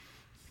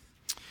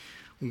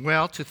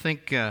Well, to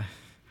think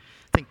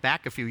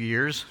back a few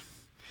years,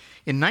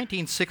 in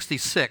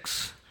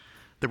 1966,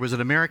 there was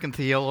an American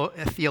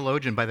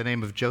theologian by the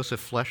name of Joseph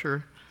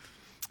Flesher,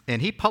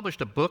 and he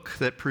published a book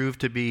that proved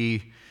to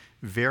be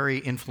very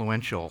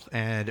influential,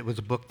 and it was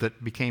a book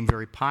that became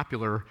very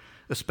popular,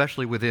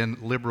 especially within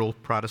liberal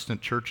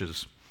Protestant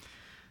churches.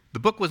 The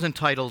book was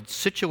entitled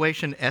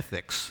Situation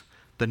Ethics,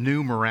 The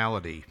New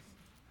Morality.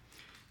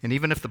 And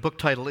even if the book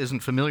title isn't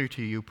familiar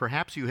to you,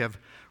 perhaps you have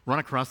run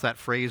across that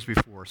phrase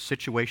before,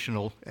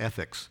 situational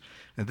ethics.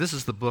 And this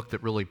is the book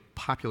that really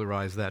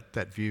popularized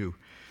that view.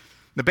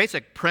 The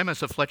basic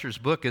premise of Fletcher's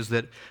book is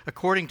that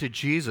according to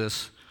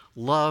Jesus,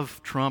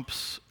 love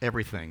trumps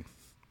everything.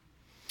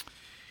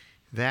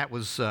 That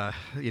was kind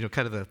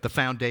of the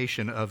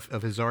foundation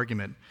of his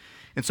argument.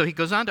 And so he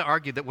goes on to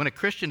argue that when a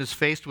Christian is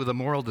faced with a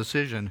moral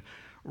decision,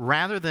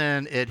 rather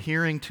than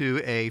adhering to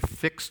a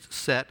fixed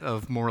set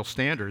of moral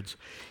standards,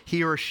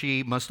 he or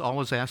she must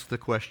always ask the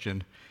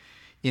question,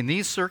 in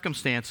these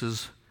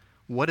circumstances,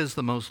 what is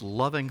the most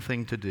loving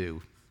thing to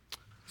do?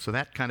 So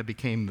that kind of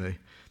became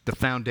the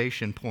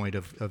foundation point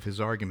of his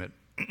argument.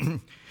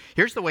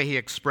 Here's the way he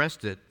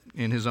expressed it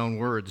in his own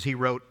words. He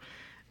wrote,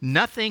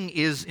 "Nothing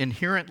is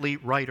inherently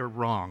right or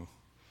wrong."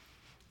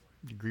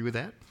 You agree with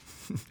that?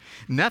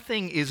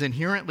 Nothing is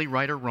inherently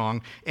right or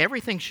wrong.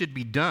 Everything should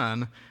be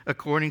done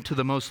according to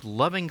the most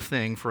loving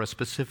thing for a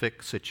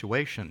specific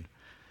situation.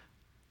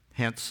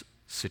 Hence,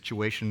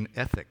 situation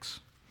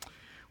ethics.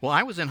 Well,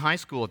 I was in high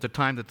school at the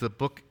time that the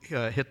book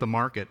hit the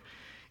market,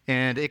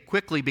 and it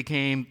quickly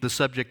became the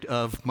subject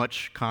of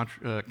much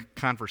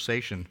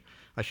conversation.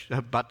 I'm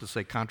about to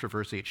say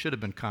controversy. It should have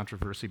been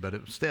controversy, but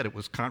instead it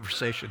was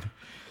conversation.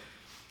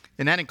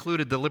 And that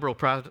included the liberal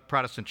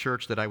Protestant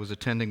church that I was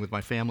attending with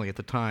my family at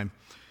the time.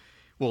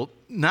 Well,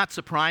 not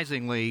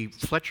surprisingly,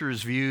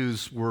 Fletcher's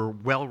views were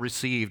well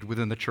received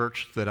within the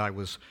church that I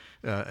was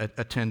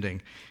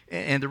attending.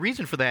 And the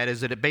reason for that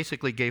is that it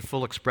basically gave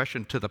full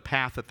expression to the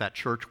path that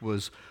church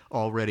was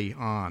already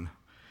on.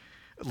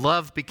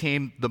 Love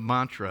became the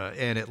mantra,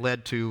 and it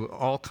led to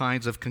all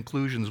kinds of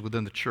conclusions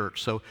within the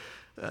church. So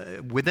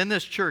within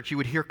this church, you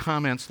would hear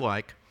comments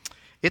like,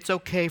 it's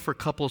okay for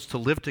couples to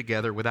live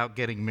together without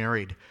getting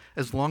married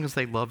as long as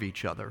they love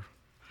each other.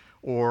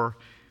 Or,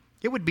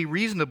 it would be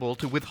reasonable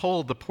to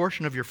withhold the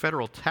portion of your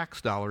federal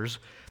tax dollars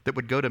that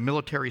would go to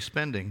military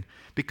spending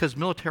because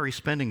military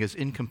spending is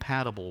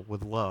incompatible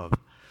with love.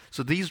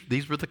 So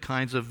these were the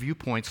kinds of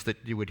viewpoints that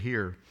you would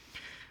hear.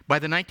 By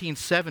the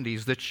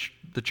 1970s,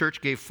 the church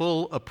gave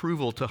full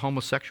approval to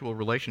homosexual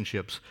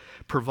relationships,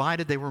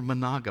 provided they were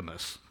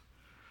monogamous.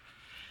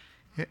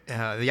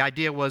 The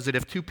idea was that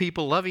if two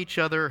people love each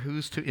other,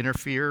 who's to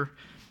interfere?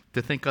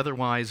 To think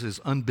otherwise is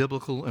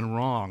unbiblical and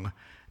wrong.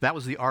 That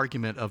was the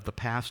argument of the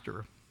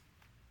pastor.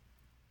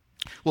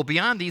 Well,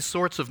 beyond these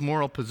sorts of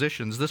moral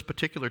positions, this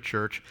particular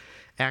church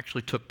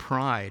actually took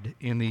pride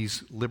in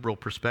these liberal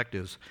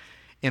perspectives.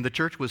 And the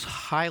church was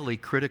highly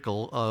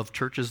critical of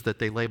churches that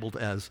they labeled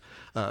as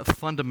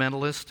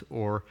fundamentalist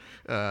or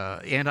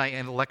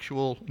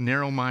anti-intellectual,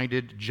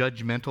 narrow-minded,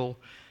 judgmental.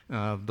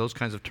 Those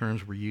kinds of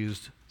terms were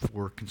used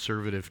for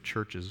conservative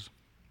churches.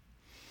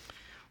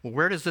 Well,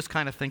 where does this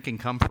kind of thinking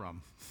come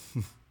from?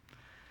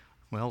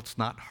 Well, it's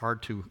not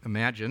hard to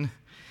imagine.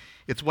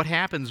 It's what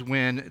happens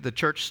when the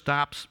church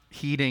stops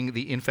heeding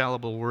the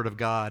infallible Word of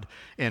God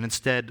and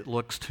instead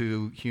looks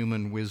to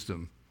human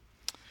wisdom,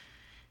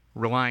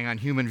 relying on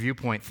human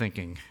viewpoint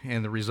thinking,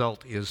 and the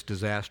result is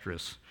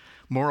disastrous.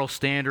 Moral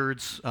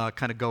standards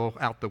kind of go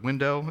out the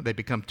window. They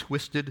become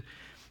twisted.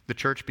 The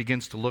church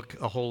begins to look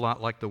a whole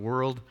lot like the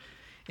world,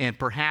 and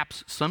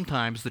perhaps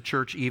sometimes the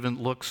church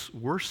even looks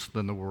worse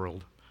than the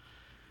world.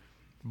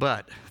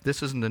 But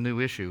this isn't a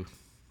new issue.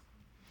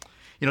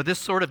 This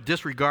sort of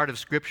disregard of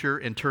Scripture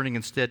and turning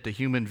instead to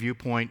human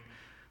viewpoint,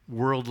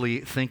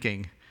 worldly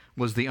thinking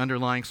was the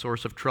underlying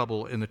source of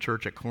trouble in the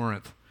church at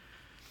Corinth.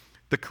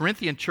 The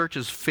Corinthian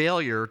church's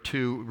failure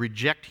to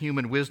reject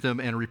human wisdom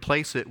and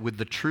replace it with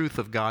the truth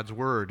of God's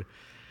Word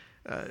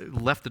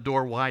left the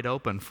door wide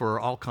open for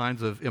all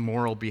kinds of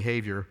immoral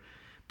behavior,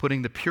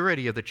 putting the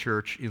purity of the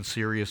church in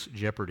serious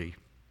jeopardy.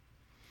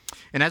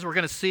 And as we're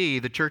going to see,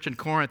 the church in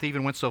Corinth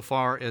even went so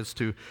far as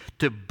to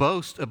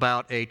boast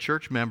about a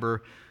church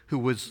member who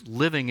was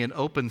living in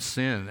open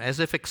sin, as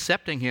if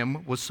accepting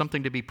him was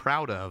something to be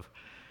proud of.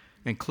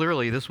 And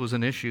clearly, this was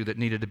an issue that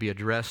needed to be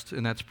addressed,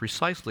 and that's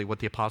precisely what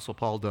the Apostle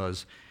Paul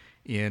does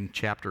in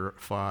chapter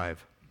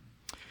 5.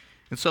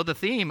 And so the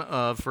theme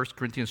of 1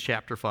 Corinthians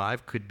chapter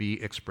 5 could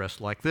be expressed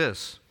like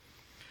this.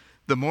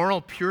 The moral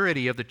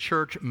purity of the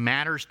church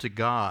matters to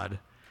God,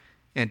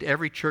 and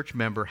every church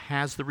member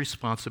has the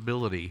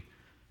responsibility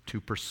to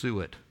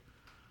pursue it.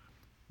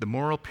 The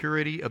moral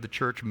purity of the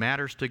church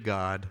matters to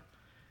God,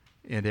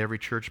 and every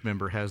church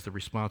member has the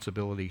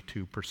responsibility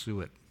to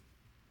pursue it.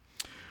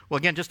 Well,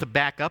 again, just to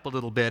back up a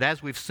little bit,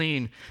 as we've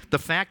seen, the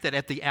fact that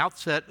at the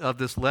outset of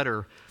this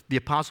letter, the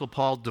Apostle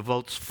Paul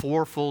devotes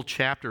 4 full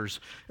chapters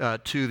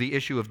to the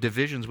issue of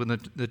divisions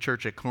within the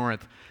church at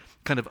Corinth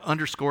kind of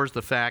underscores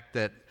the fact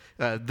that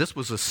this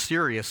was a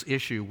serious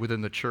issue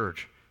within the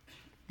church.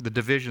 the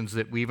divisions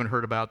that we even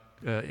heard about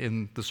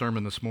in the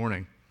sermon this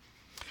morning.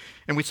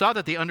 And we saw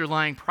that the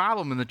underlying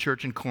problem in the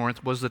church in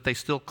Corinth was that they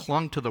still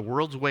clung to the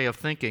world's way of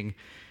thinking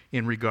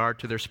in regard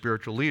to their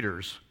spiritual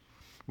leaders,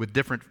 with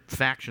different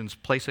factions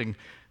placing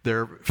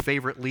their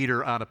favorite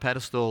leader on a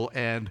pedestal.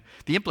 And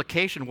the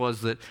implication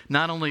was that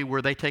not only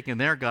were they taking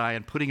their guy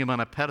and putting him on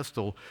a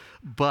pedestal,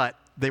 but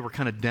they were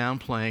kind of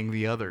downplaying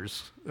the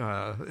others.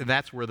 And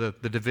that's where the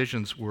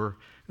divisions were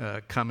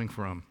coming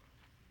from.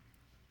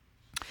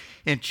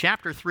 In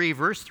chapter 3,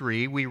 verse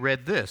 3, we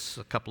read this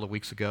a couple of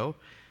weeks ago.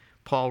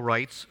 Paul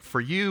writes, "For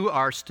you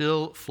are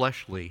still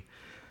fleshly.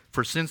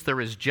 For since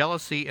there is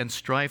jealousy and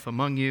strife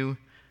among you,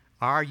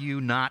 are you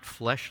not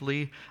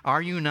fleshly?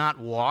 Are you not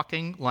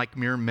walking like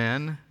mere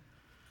men?"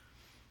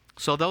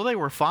 So though they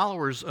were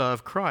followers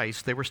of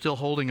Christ, they were still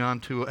holding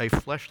on to a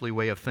fleshly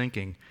way of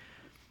thinking,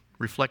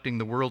 reflecting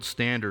the world's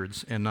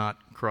standards and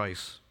not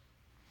Christ's.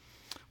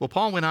 Well,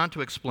 Paul went on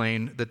to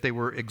explain that they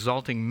were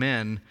exalting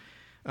men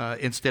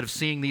instead of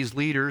seeing these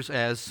leaders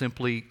as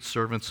simply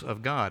servants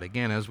of God,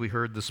 again, as we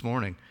heard this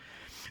morning.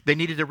 They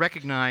needed to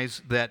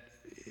recognize that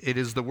it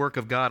is the work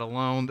of God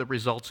alone that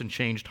results in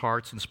changed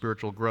hearts and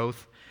spiritual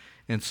growth.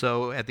 And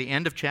so at the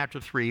end of chapter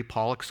 3,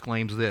 Paul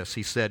exclaims this.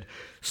 He said,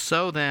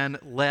 "So then,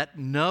 let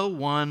no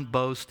one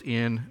boast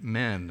in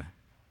men."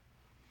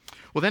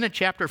 Well, then in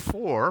chapter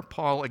 4,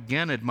 Paul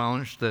again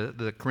admonished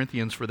the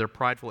Corinthians for their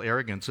prideful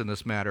arrogance in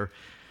this matter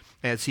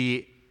as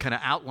he kind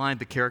of outlined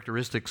the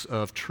characteristics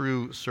of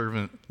true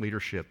servant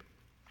leadership.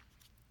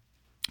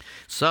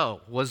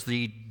 So, was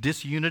the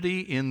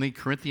disunity in the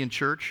Corinthian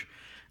church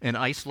an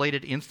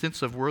isolated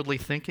instance of worldly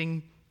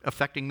thinking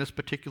affecting this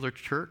particular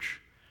church?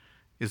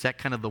 Is that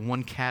kind of the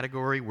one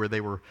category where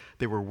they were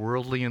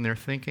worldly in their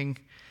thinking?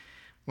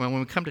 Well, when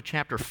we come to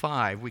chapter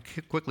 5, we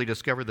quickly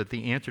discover that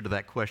the answer to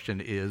that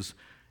question is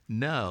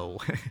no.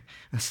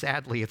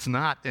 Sadly, it's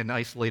not an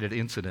isolated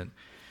incident.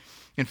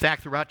 In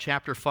fact, throughout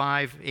chapter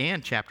 5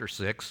 and chapter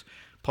 6,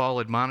 Paul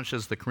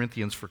admonishes the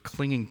Corinthians for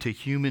clinging to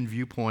human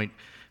viewpoint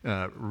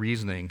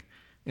reasoning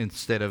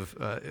instead of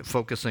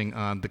focusing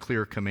on the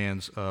clear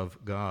commands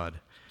of God.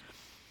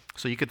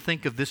 So you could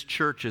think of this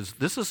church as,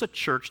 this is a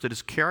church that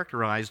is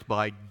characterized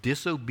by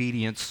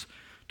disobedience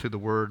to the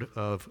Word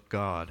of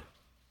God.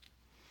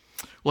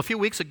 Well, a few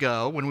weeks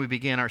ago, when we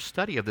began our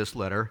study of this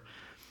letter,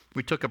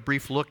 we took a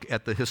brief look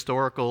at the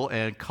historical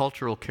and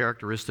cultural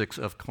characteristics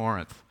of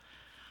Corinth.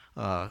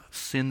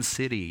 Sin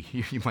City,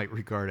 you might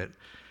regard it.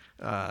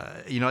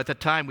 At the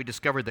time, we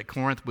discovered that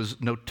Corinth was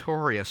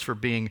notorious for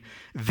being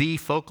the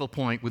focal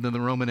point within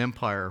the Roman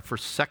Empire for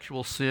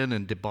sexual sin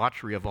and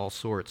debauchery of all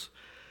sorts.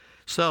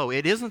 So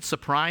it isn't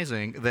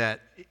surprising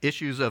that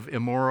issues of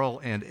immoral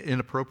and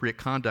inappropriate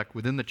conduct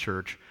within the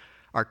church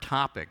are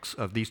topics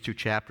of these two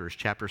chapters,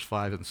 chapters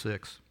 5 and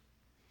 6.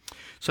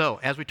 So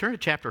as we turn to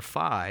chapter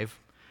 5,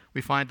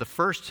 we find the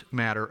first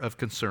matter of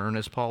concern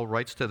as Paul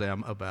writes to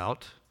them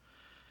about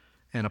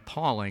an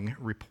appalling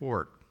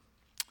report.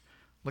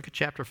 Look at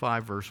chapter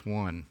 5, verse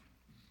 1.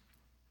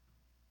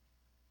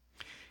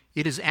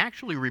 "It is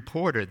actually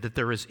reported that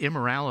there is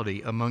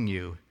immorality among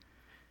you,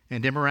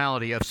 and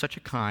immorality of such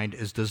a kind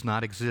as does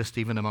not exist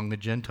even among the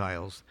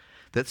Gentiles,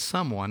 that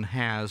someone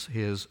has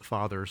his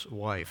father's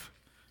wife."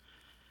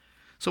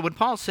 So when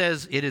Paul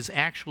says it is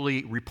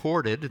actually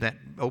reported, that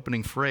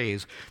opening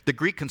phrase, the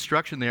Greek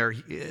construction there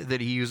that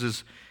he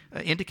uses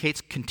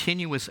indicates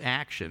continuous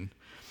action.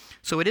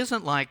 So it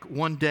isn't like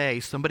one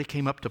day somebody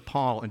came up to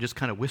Paul and just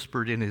kind of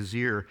whispered in his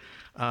ear,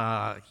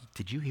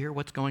 "Did you hear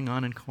what's going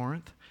on in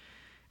Corinth?"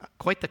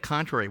 Quite the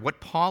contrary.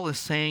 What Paul is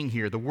saying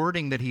here, the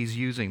wording that he's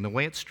using, the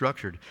way it's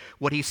structured,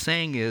 what he's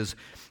saying is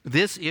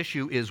this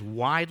issue is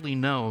widely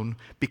known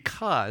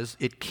because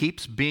it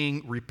keeps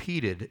being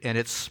repeated and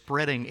it's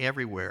spreading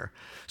everywhere.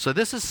 So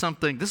this is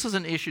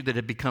an issue that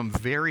had become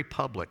very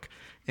public,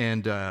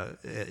 and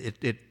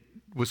it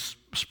was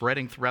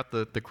spreading throughout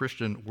the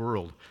Christian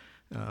world,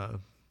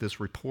 this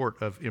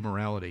report of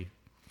immorality.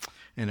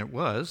 And it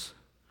was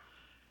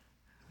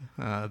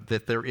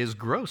that there is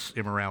gross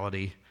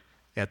immorality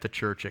at the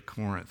church at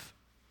Corinth.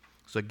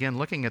 So again,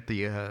 looking at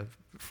the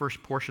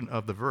first portion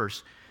of the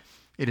verse,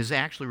 it is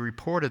actually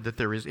reported that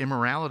there is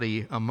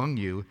immorality among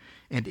you,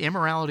 and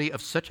immorality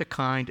of such a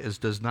kind as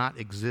does not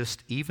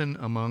exist even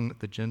among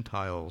the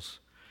Gentiles.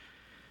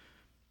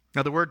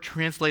 Now the word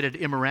translated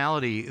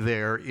immorality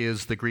there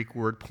is the Greek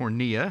word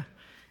porneia,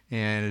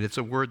 and it's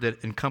a word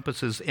that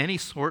encompasses any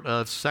sort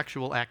of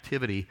sexual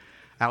activity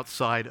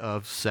outside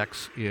of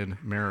sex in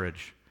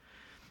marriage.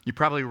 You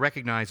probably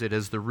recognize it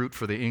as the root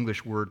for the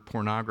English word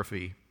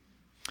pornography.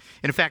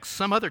 And in fact,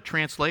 some other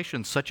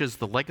translations, such as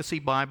the Legacy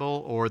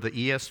Bible or the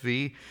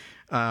ESV,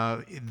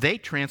 they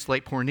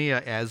translate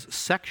porneia as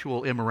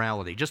sexual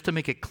immorality, just to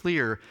make it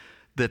clear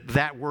that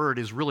that word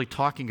is really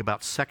talking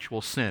about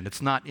sexual sin.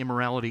 It's not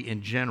immorality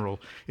in general.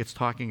 It's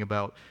talking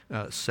about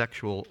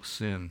sexual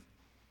sin.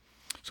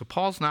 So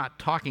Paul's not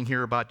talking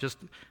here about just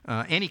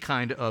any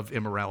kind of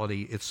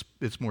immorality.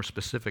 It's more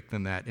specific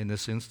than that in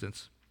this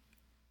instance.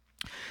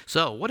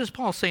 So what does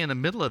Paul say in the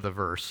middle of the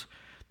verse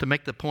to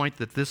make the point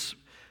that this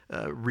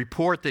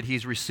report that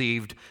he's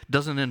received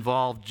doesn't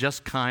involve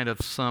just kind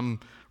of some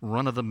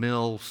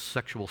run-of-the-mill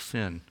sexual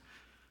sin.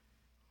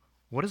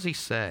 What does he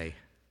say?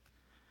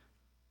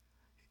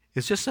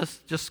 Is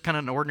just kind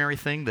of an ordinary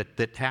thing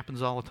that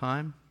happens all the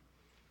time?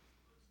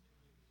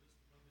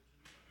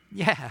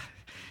 Yeah.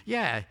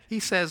 He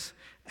says,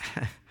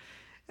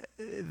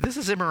 this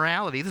is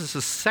immorality. This is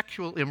a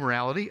sexual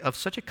immorality of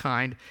such a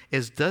kind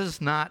as does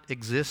not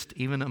exist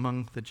even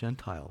among the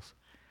Gentiles.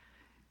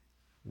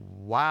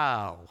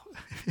 Wow.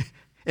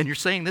 And you're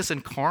saying this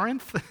in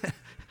Corinth?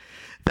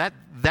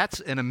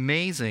 That's an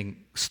amazing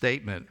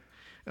statement.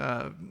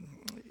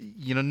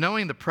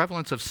 Knowing the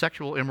prevalence of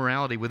sexual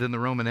immorality within the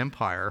Roman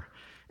Empire,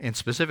 and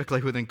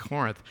specifically within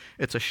Corinth,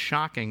 it's a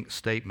shocking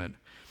statement.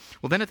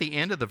 Well, then at the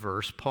end of the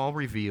verse, Paul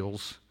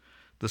reveals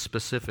the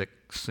specific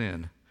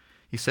sin.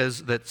 He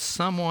says that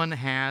someone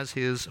has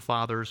his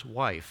father's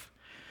wife.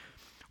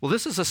 Well,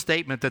 this is a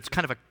statement that's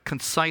kind of a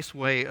concise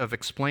way of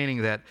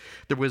explaining that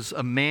there was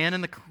a man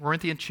in the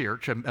Corinthian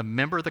church, a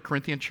member of the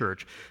Corinthian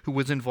church, who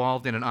was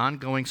involved in an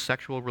ongoing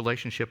sexual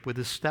relationship with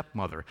his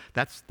stepmother.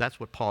 That's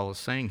what Paul is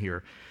saying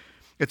here.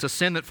 It's a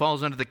sin that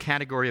falls under the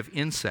category of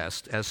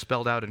incest, as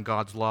spelled out in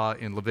God's law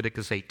in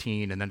Leviticus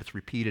 18, and then it's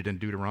repeated in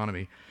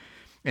Deuteronomy.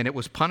 And it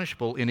was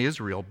punishable in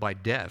Israel by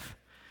death.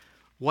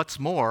 What's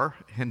more,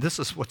 and this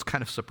is what's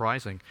kind of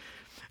surprising,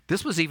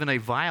 this was even a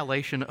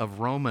violation of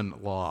Roman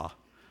law.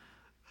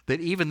 That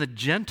even the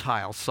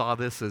Gentiles saw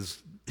this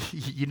as,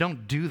 you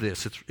don't do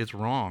this, it's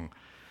wrong.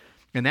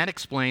 And that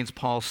explains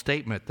Paul's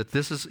statement that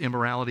this is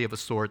immorality of a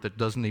sort that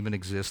doesn't even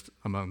exist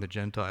among the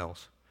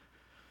Gentiles.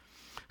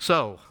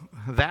 So,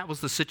 that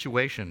was the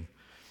situation.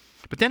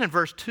 But then in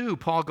verse 2,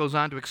 Paul goes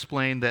on to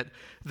explain that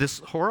this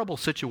horrible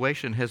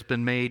situation has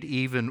been made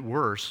even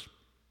worse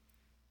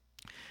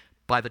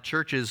by the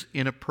church's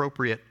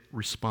inappropriate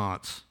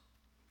response.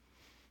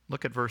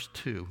 Look at verse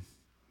 2.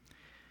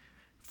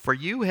 For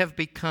you have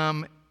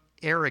become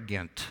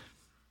arrogant.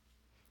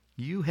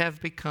 You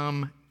have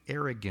become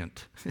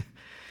arrogant.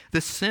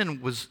 This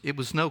sin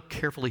was no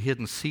carefully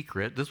hidden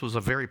secret. This was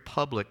a very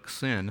public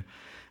sin.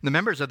 The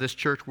members of this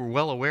church were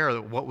well aware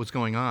of what was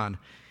going on.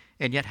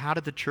 And yet, how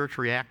did the church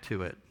react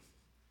to it?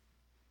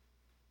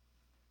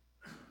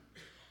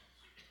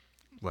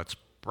 Let's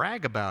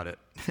brag about it.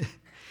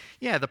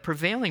 Yeah, the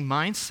prevailing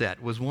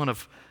mindset was one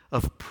of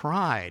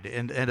pride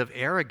and of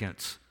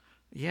arrogance.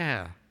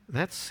 Yeah,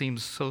 that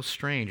seems so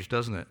strange,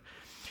 doesn't it?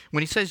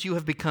 When he says you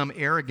have become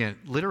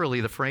arrogant, literally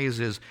the phrase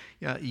is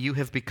you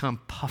have become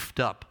puffed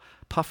up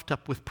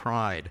with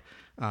pride.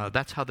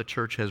 That's how the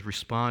church has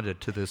responded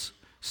to this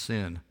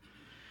sin.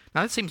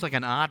 Now, that seems like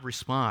an odd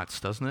response,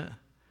 doesn't it?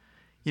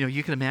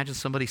 You can imagine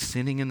somebody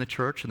sinning in the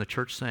church and the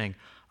church saying,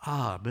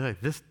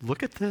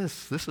 look at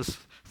this.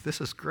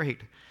 This is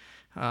great.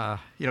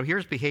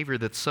 Here's behavior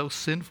that's so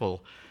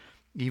sinful,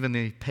 even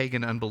the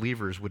pagan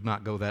unbelievers would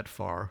not go that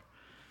far.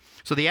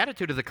 So the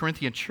attitude of the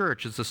Corinthian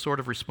church is the sort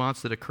of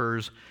response that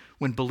occurs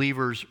when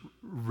believers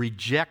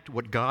reject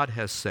what God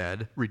has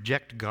said,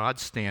 reject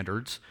God's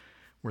standards,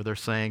 where they're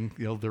saying,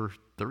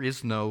 there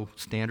is no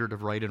standard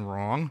of right and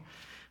wrong,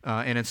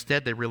 and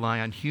instead they rely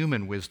on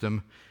human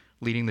wisdom,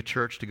 leading the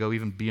church to go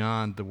even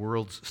beyond the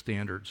world's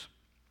standards.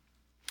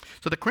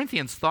 So the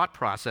Corinthians' thought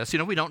process,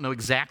 we don't know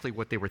exactly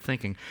what they were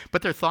thinking,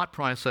 but their thought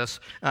process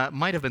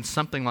might have been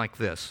something like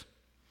this.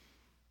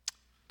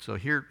 So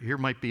here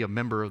might be a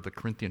member of the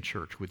Corinthian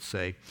church would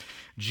say,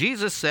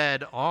 Jesus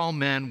said, all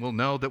men will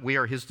know that we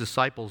are his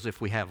disciples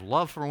if we have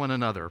love for one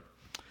another.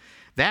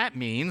 That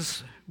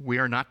means we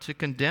are not to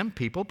condemn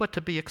people, but to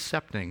be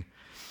accepting.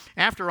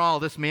 After all,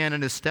 this man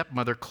and his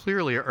stepmother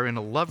clearly are in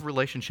a love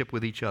relationship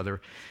with each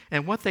other,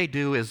 and what they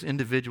do as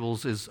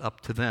individuals is up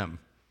to them.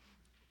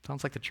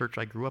 Sounds like the church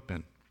I grew up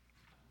in.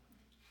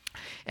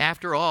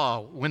 After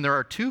all, when there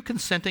are two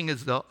consenting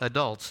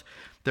adults,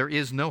 there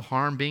is no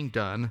harm being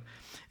done.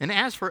 And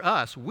as for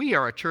us, we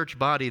are a church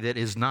body that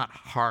is not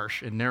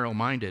harsh and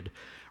narrow-minded.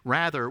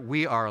 Rather,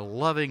 we are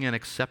loving and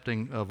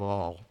accepting of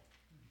all.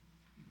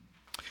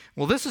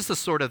 Well, this is the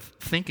sort of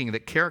thinking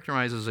that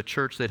characterizes a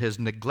church that has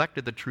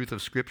neglected the truth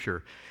of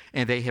Scripture,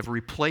 and they have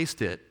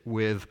replaced it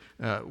with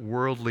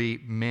worldly,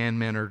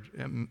 man-centered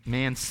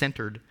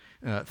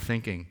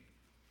thinking.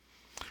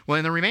 Well,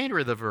 in the remainder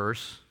of the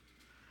verse,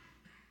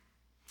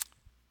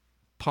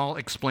 Paul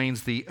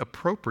explains the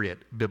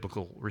appropriate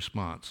biblical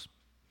response.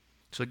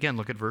 So again,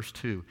 look at verse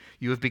 2.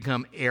 You have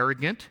become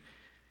arrogant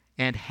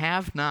and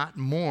have not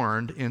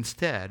mourned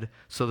instead,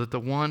 so that the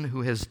one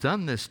who has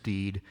done this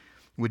deed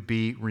would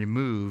be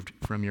removed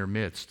from your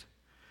midst.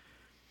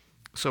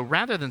 So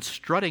rather than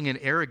strutting in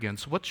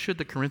arrogance, what should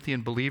the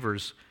Corinthian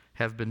believers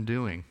have been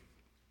doing?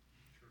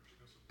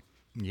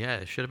 Yeah,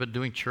 they should have been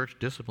doing church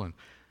discipline.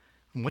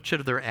 And what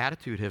should their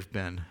attitude have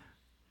been?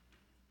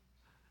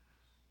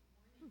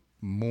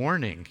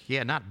 Mourning.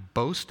 Yeah, not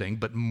boasting,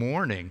 but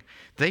mourning.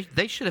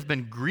 They should have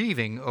been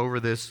grieving over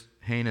this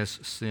heinous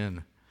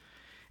sin.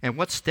 And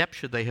what steps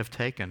should they have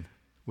taken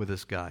with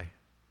this guy?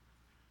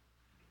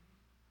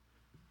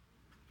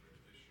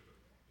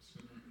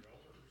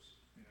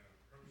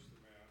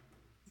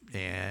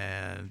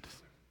 And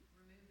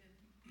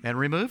and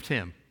removed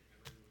him.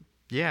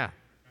 Yeah.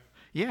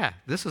 Yeah,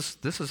 this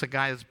is a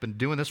guy that's been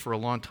doing this for a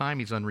long time.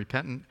 He's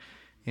unrepentant,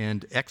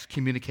 and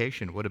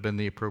excommunication would have been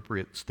the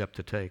appropriate step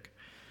to take.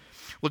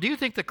 Well, do you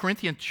think the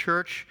Corinthian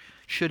church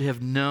should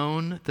have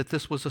known that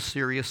this was a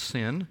serious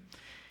sin,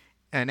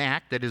 an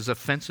act that is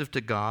offensive to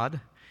God,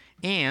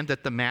 and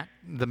that the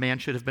man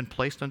should have been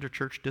placed under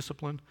church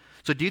discipline?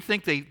 So do you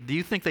think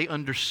they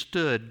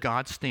understood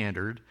God's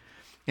standard,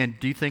 and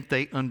do you think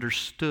they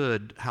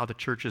understood how the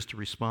church is to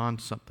respond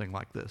to something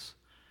like this?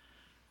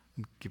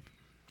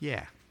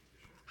 Yeah.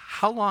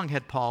 How long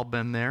had Paul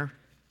been there?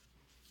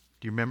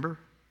 Do you remember?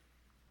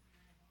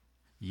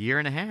 Year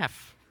and a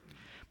half.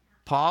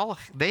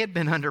 They had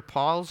been under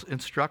Paul's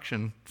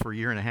instruction for a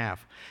year and a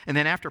half. And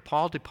then after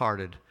Paul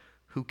departed,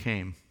 who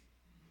came?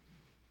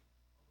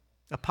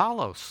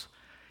 Apollos.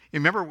 You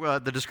remember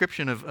the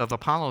description of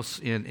Apollos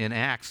in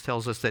Acts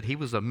tells us that he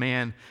was a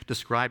man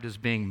described as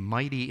being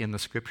mighty in the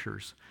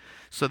Scriptures.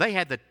 So they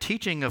had the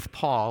teaching of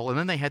Paul, and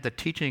then they had the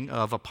teaching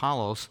of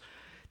Apollos.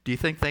 Do you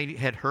think they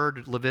had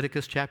heard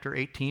Leviticus chapter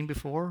 18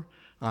 before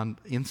on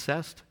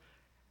incest?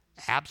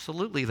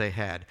 Absolutely they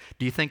had.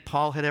 Do you think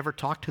Paul had ever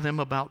talked to them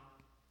about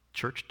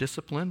church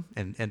discipline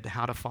and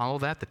how to follow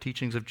that, the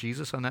teachings of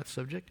Jesus on that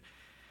subject?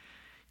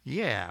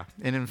 Yeah,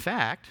 and in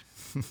fact,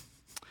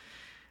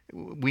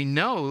 we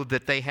know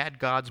that they had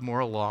God's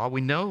moral law. We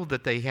know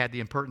that they had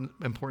the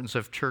importance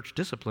of church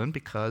discipline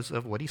because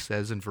of what he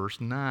says in verse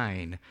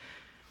 9.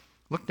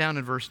 Look down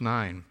in verse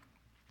 9.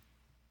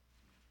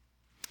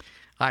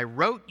 I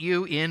wrote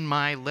you in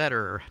my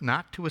letter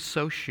not to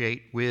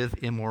associate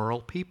with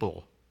immoral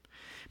people.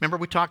 Remember,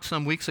 we talked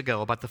some weeks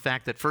ago about the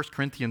fact that 1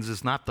 Corinthians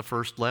is not the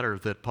first letter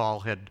that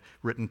Paul had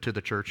written to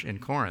the church in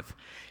Corinth.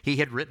 He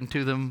had written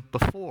to them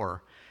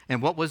before.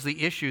 And what was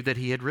the issue that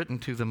he had written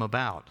to them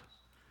about?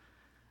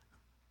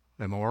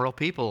 Immoral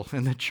people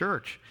in the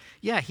church.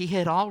 Yeah, he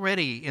had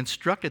already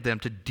instructed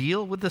them to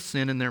deal with the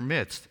sin in their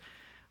midst.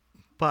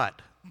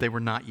 But they were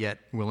not yet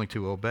willing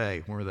to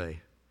obey, were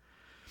they?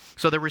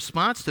 So the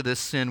response to this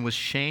sin was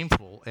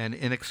shameful and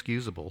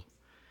inexcusable.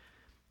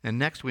 And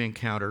next we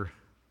encounter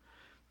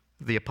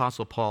the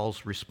Apostle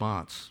Paul's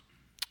response.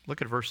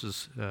 Look at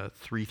verses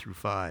 3 through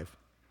 5.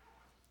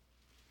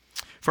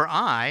 For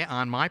I,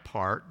 on my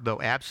part, though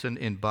absent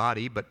in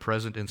body but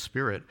present in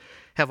spirit,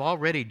 have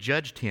already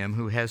judged him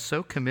who has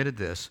so committed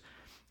this,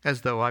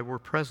 as though I were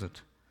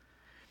present.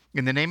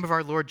 In the name of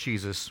our Lord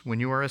Jesus, when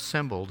you are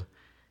assembled,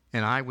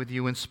 and I with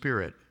you in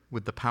spirit,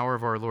 with the power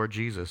of our Lord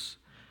Jesus,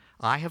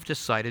 I have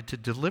decided to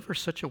deliver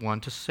such a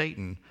one to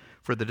Satan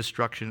for the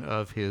destruction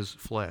of his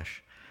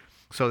flesh,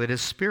 so that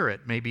his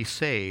spirit may be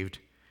saved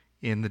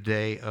in the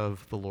day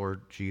of the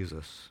Lord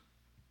Jesus.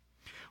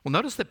 Well,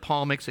 notice that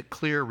Paul makes it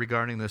clear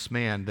regarding this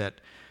man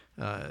that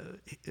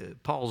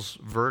Paul's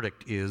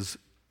verdict is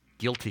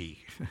guilty.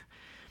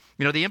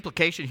 You know, the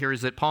implication here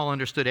is that Paul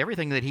understood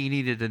everything that he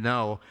needed to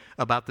know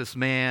about this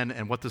man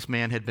and what this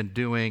man had been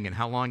doing and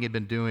how long he'd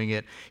been doing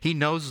it. He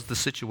knows the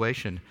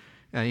situation.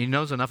 He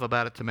knows enough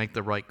about it to make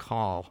the right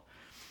call.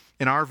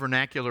 In our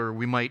vernacular,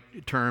 we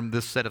might term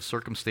this set of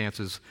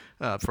circumstances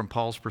from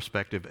Paul's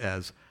perspective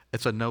as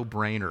it's a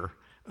no-brainer.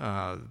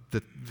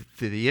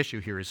 The issue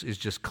here is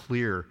just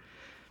clear.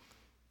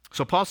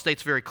 So Paul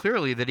states very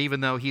clearly that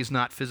even though he's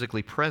not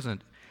physically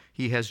present,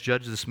 he has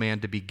judged this man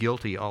to be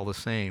guilty all the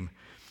same.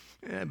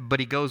 But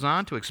he goes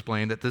on to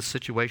explain that this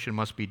situation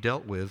must be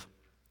dealt with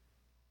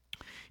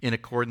in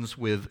accordance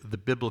with the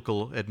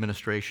biblical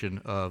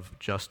administration of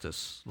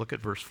justice. Look at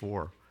verse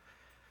 4.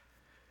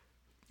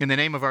 In the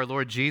name of our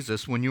Lord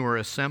Jesus, when you are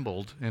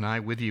assembled, and I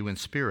with you in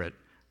spirit,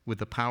 with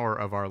the power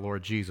of our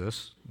Lord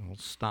Jesus, we'll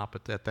stop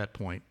at that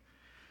point.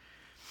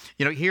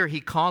 You know, here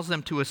he calls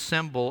them to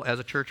assemble as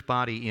a church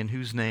body in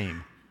whose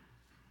name?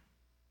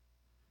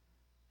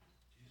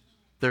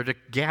 They're to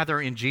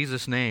gather in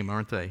Jesus' name,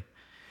 aren't they?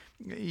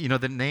 You know,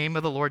 the name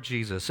of the Lord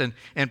Jesus.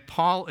 And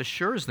Paul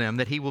assures them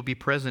that he will be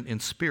present in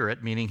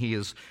spirit, meaning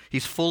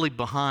he's fully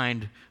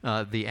behind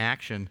the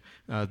action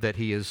that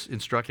he is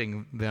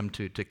instructing them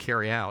to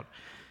carry out.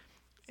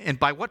 And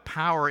by what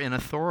power and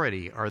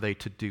authority are they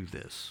to do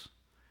this?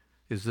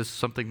 Is this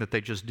something that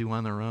they just do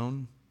on their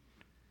own?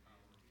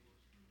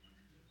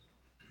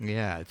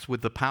 Yeah, it's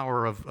with the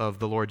power of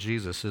the Lord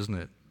Jesus, isn't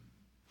it?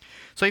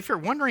 So if you're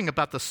wondering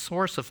about the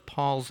source of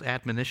Paul's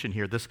admonition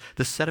here, this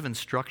set of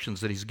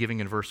instructions that he's giving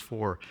in verse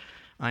 4,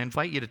 I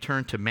invite you to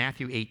turn to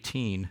Matthew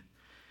 18,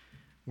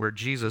 where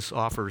Jesus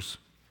offers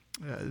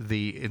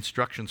the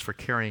instructions for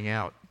carrying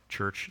out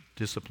church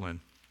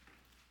discipline.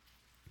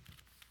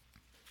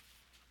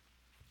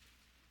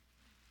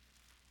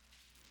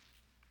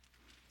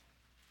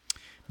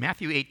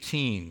 Matthew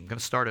 18, I'm going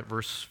to start at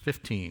verse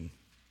 15.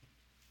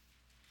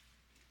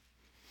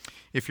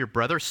 If your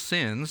brother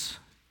sins,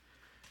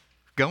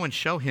 go and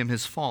show him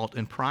his fault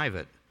in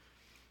private.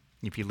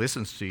 If he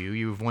listens to you,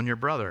 you have won your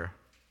brother.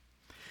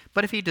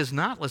 But if he does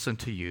not listen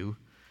to you,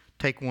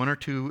 take one or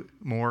two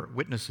more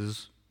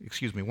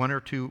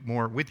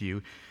with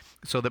you,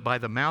 so that by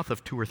the mouth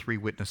of 2 or 3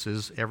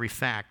 witnesses every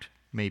fact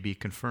may be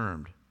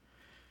confirmed.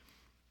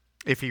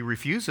 If he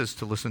refuses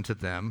to listen to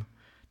them,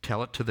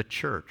 tell it to the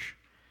church.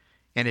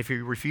 And if he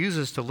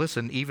refuses to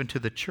listen even to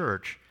the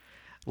church,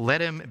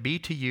 let him be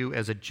to you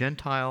as a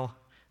Gentile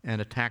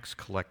and a tax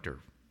collector.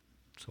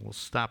 So we'll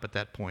stop at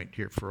that point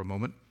here for a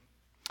moment.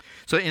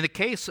 So in the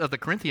case of the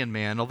Corinthian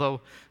man,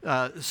 although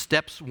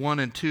steps 1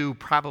 and 2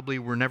 probably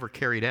were never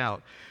carried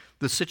out,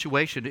 the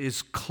situation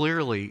is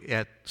clearly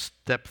at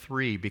step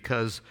 3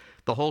 because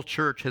the whole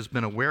church has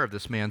been aware of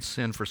this man's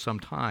sin for some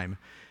time,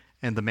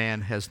 and the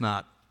man has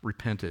not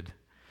repented.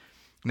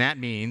 And that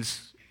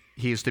means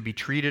he is to be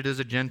treated as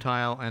a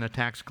Gentile and a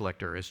tax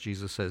collector, as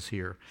Jesus says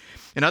here.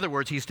 In other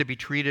words, he's to be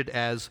treated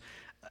as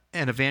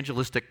an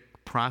evangelistic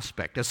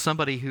prospect, as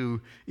somebody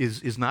who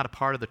is not a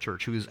part of the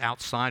church, who is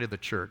outside of the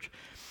church.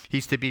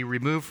 He's to be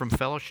removed from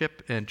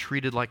fellowship and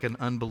treated like an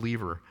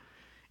unbeliever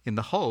in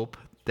the hope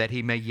that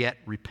he may yet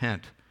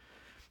repent.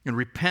 And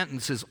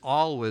repentance is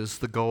always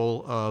the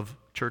goal of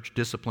church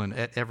discipline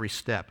at every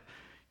step.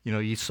 You know,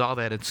 you saw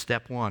that in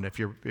step 1. If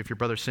your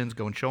brother sins,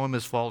 go and show him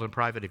his fault in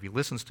private. If he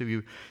listens to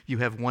you, you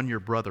have won your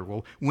brother.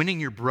 Well, winning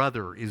your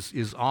brother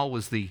is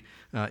always the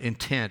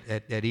intent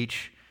at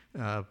each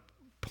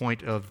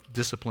point of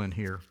discipline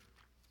here.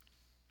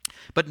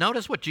 But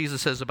notice what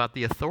Jesus says about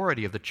the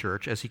authority of the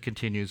church as he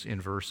continues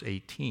in verse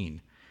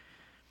 18.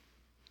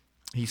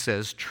 He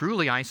says,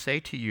 "Truly I say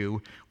to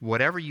you,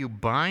 whatever you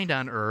bind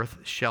on earth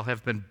shall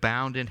have been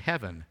bound in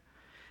heaven,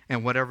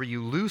 and whatever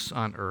you loose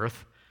on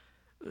earth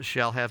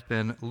shall have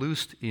been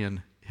loosed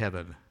in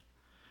heaven."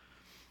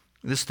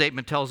 This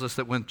statement tells us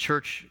that when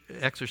church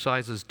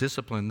exercises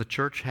discipline, the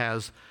church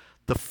has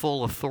the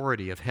full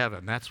authority of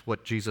heaven. That's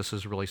what Jesus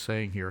is really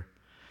saying here.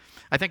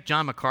 I think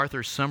John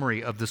MacArthur's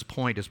summary of this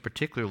point is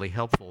particularly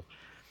helpful.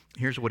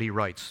 Here's what he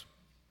writes.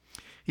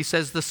 He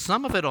says, "The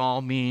sum of it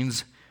all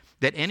means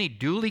that any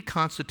duly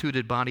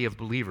constituted body of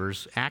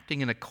believers acting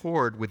in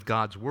accord with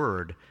God's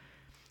word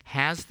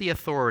has the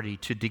authority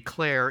to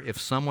declare if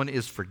someone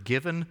is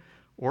forgiven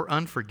or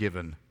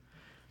unforgiven.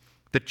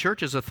 The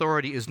church's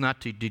authority is not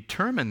to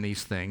determine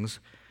these things,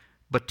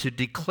 but to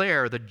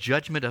declare the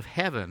judgment of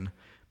heaven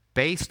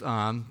based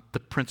on the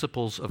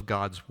principles of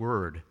God's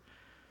word.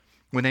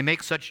 When they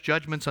make such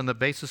judgments on the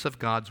basis of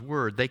God's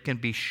word, they can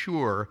be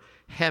sure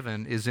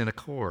heaven is in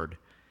accord.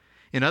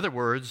 In other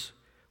words,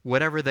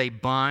 whatever they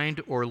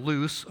bind or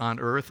loose on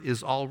earth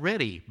is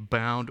already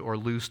bound or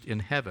loosed in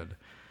heaven.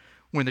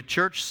 When the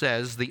church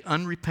says the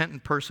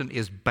unrepentant person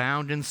is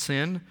bound in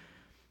sin,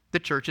 the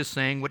church is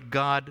saying what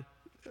God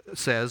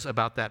says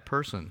about that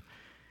person.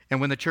 And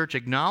when the church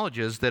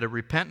acknowledges that a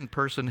repentant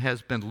person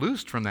has been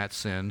loosed from that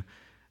sin,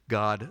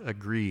 God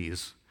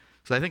agrees.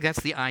 So I think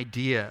that's the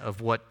idea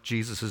of what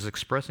Jesus is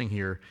expressing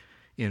here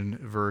in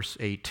verse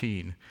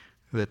 18,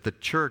 that the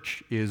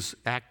church is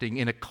acting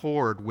in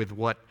accord with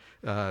what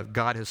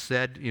God has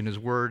said in his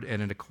word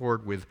and in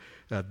accord with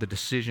the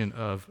decision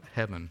of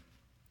heaven.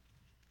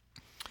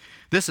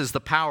 This is the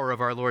power of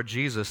our Lord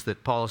Jesus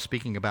that Paul is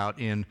speaking about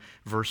in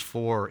verse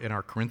 4 in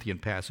our Corinthian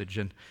passage,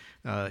 and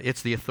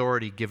it's the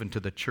authority given to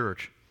the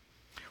church.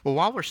 Well,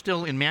 while we're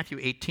still in Matthew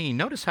 18,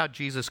 notice how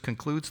Jesus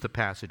concludes the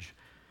passage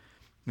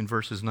in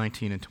verses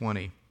 19 and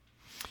 20.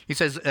 He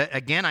says,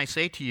 "Again I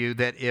say to you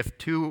that if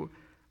two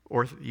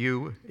of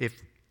you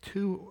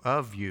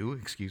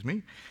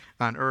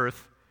on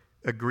earth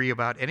agree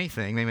about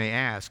anything they may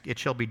ask, it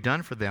shall be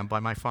done for them by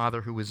my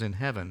Father who is in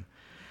heaven.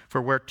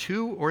 For where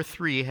 2 or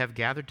 3 have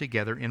gathered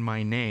together in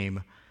my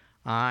name,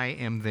 I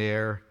am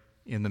there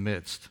in the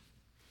midst."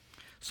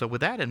 So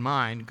with that in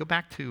mind, go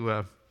back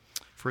to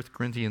 1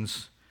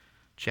 Corinthians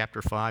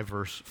chapter 5,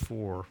 verse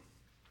 4.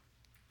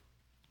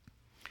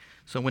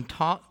 So when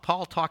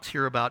Paul talks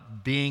here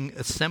about being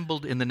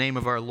assembled in the name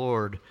of our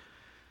Lord,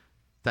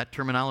 that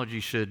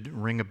terminology should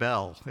ring a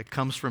bell. It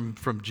comes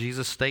from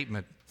Jesus'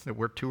 statement that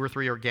where 2 or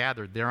 3 are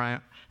gathered, there I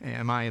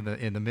am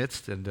in the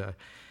midst, and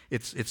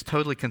it's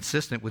totally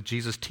consistent with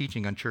Jesus'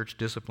 teaching on church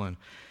discipline.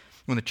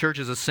 When the church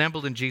is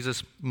assembled in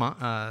Jesus'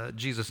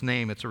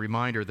 name, it's a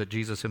reminder that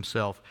Jesus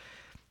himself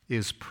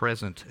is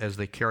present as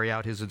they carry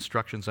out his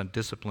instructions on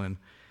discipline,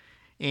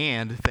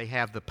 and they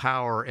have the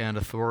power and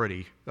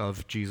authority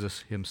of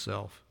Jesus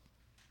himself.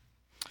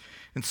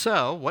 And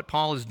so, what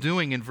Paul is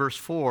doing in verse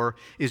 4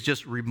 is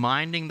just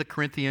reminding the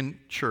Corinthian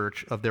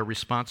church of their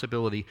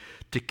responsibility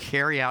to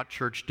carry out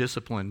church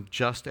discipline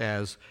just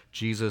as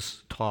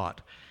Jesus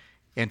taught,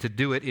 and to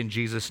do it in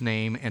Jesus'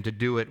 name and to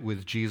do it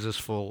with Jesus'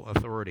 full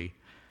authority.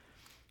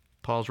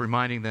 Paul's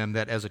reminding them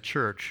that as a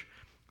church,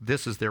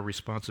 this is their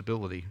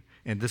responsibility,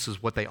 and this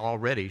is what they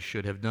already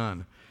should have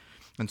done.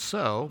 And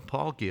so,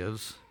 Paul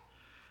gives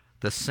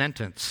the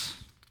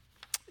sentence,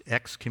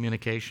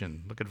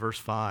 excommunication. Look at verse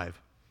 5.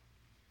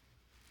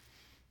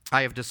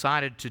 "I have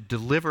decided to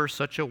deliver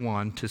such a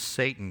one to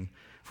Satan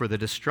for the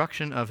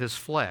destruction of his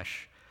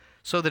flesh,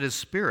 so that his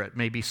spirit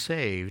may be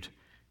saved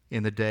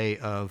in the day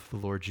of the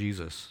Lord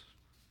Jesus."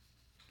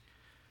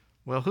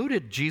 Well, who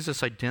did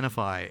Jesus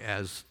identify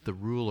as the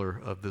ruler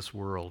of this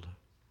world?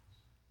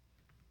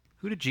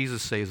 Who did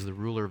Jesus say is the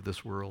ruler of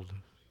this world?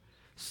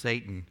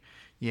 Satan.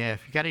 Yeah,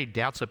 if you got any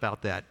doubts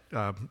about that,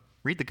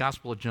 Read the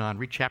Gospel of John.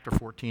 Read chapter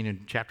 14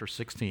 and chapter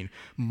 16.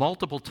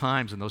 Multiple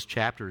times in those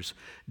chapters,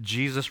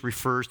 Jesus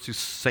refers to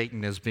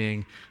Satan as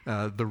being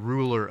the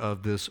ruler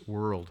of this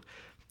world.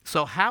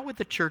 So how would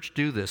the church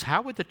do this?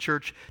 How would the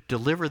church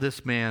deliver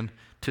this man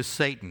to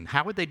Satan?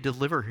 How would they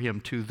deliver him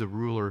to the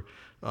ruler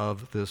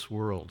of this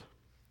world?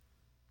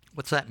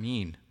 What's that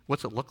mean?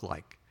 What's it look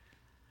like?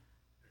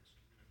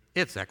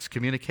 It's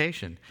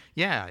excommunication.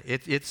 Yeah,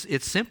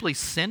 it's simply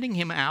sending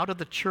him out of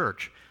the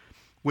church,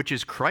 which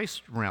is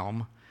Christ's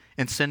realm,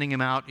 and sending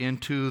him out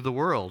into the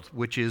world,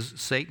 which is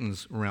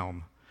Satan's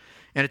realm.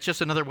 And it's just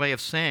another way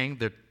of saying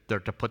that they're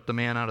to put the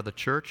man out of the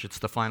church. It's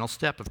the final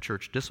step of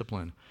church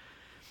discipline.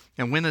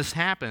 And when this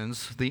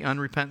happens, the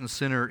unrepentant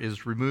sinner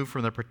is removed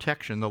from the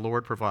protection the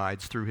Lord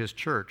provides through his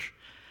church,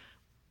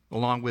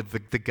 along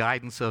with the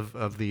guidance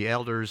of the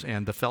elders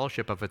and the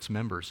fellowship of its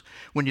members.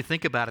 When you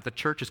think about it, the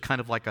church is kind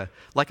of like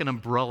an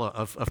umbrella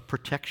of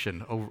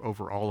protection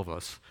over all of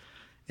us.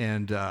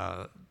 And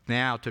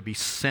now to be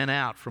sent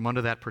out from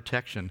under that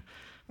protection,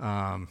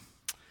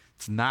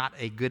 it's not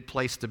a good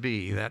place to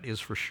be, that is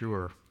for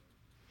sure.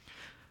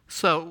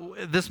 So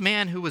this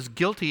man who was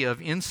guilty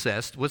of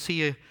incest, was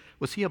he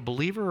a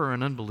believer or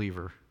an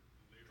unbeliever?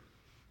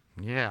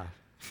 Believer.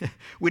 Yeah.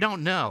 We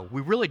don't know.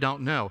 We really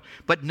don't know.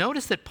 But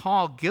notice that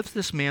Paul gives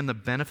this man the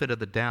benefit of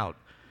the doubt.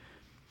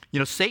 You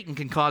know, Satan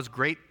can cause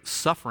great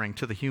suffering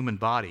to the human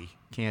body,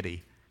 can't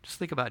he? Just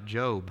think about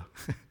Job.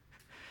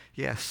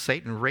 Yes,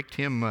 Satan raked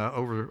him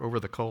over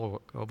the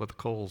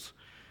coals.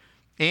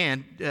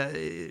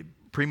 And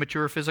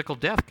premature physical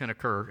death can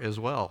occur as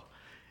well.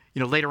 You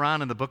know, later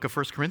on in the book of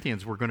 1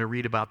 Corinthians, we're going to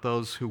read about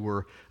those who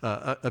were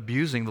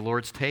abusing the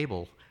Lord's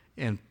table.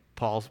 And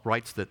Paul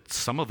writes that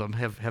some of them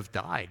have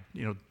died.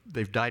 You know,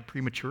 they've died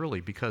prematurely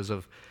because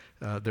of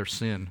their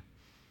sin.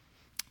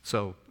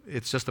 So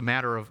it's just a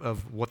matter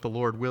of what the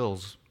Lord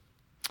wills.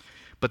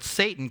 But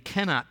Satan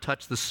cannot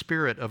touch the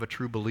spirit of a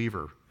true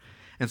believer.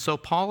 And so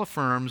Paul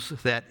affirms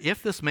that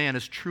if this man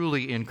is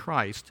truly in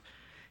Christ,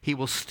 he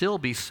will still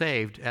be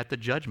saved at the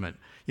judgment.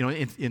 You know,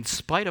 in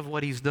spite of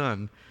what he's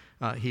done,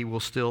 he will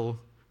still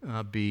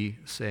be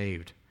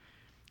saved.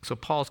 So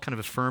Paul's kind of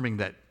affirming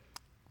that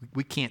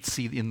we can't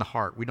see in the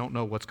heart. We don't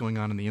know what's going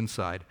on the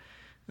inside,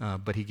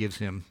 but he gives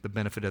him the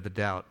benefit of the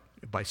doubt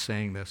by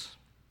saying this.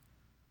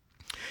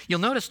 You'll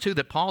notice, too,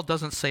 that Paul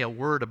doesn't say a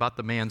word about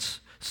the man's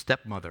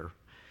stepmother,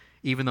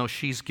 even though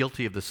she's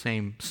guilty of the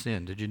same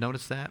sin. Did you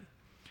notice that?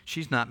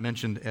 She's not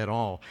mentioned at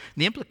all.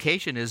 And the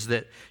implication is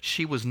that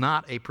she was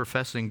not a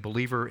professing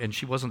believer and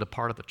she wasn't a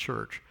part of the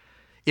church.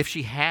 If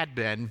she had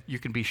been, you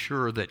can be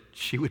sure that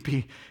she would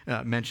be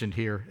mentioned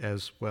here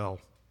as well.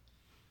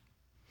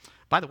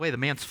 By the way, the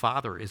man's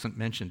father isn't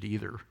mentioned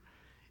either.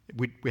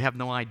 We have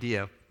no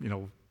idea, you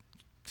know,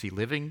 is he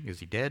living? Is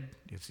he dead?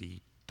 Is he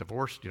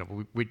divorced? You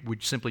know, we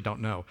simply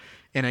don't know.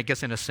 And I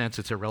guess in a sense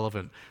it's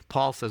irrelevant.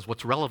 Paul says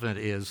what's relevant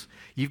is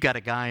you've got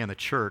a guy in the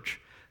church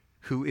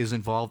who is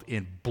involved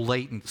in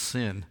blatant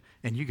sin,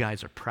 and you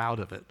guys are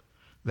proud of it.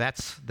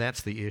 That's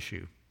the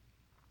issue.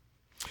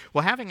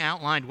 Well, having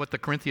outlined what the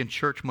Corinthian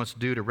church must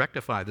do to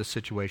rectify this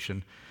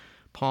situation,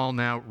 Paul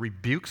now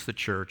rebukes the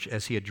church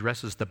as he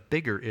addresses the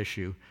bigger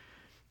issue,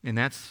 and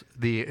that's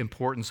the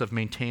importance of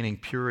maintaining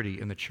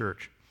purity in the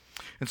church.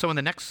 And so in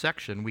the next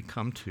section, we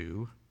come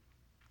to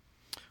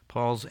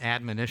Paul's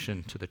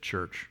admonition to the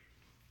church.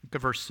 Look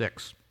at verse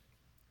 6.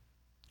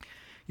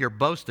 Your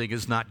boasting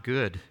is not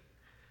good.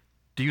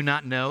 Do you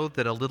not know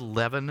that a little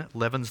leaven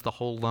leavens the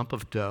whole lump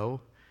of dough?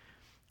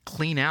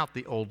 Clean out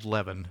the old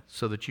leaven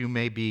so that you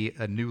may be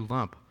a new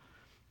lump,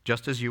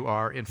 just as you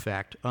are, in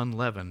fact,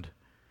 unleavened.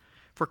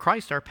 For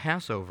Christ our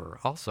Passover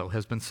also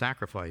has been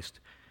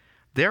sacrificed.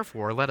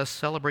 Therefore, let us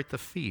celebrate the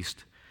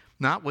feast,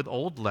 not with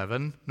old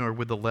leaven, nor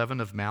with the leaven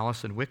of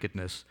malice and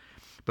wickedness,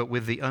 but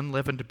with the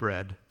unleavened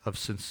bread of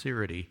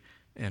sincerity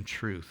and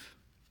truth.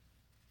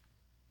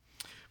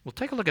 We'll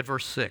take a look at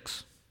verse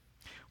 6.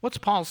 What's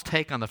Paul's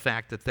take on the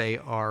fact that they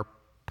are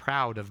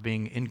proud of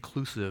being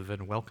inclusive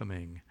and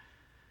welcoming?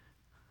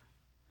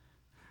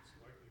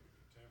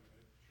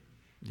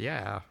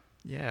 Yeah.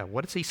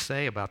 What does he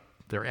say about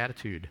their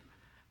attitude?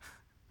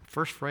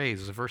 First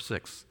phrase is verse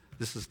 6.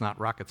 This is not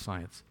rocket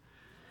science.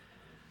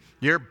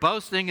 Your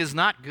boasting is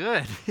not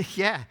good.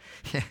 Yeah.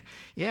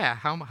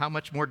 How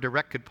much more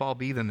direct could Paul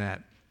be than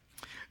that?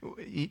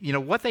 You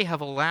know, what they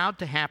have allowed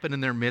to happen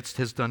in their midst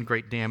has done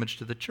great damage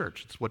to the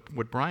church. It's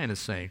what Brian is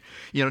saying.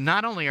 You know,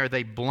 not only are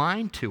they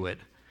blind to it,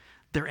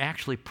 they're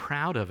actually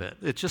proud of it.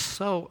 It's just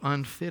so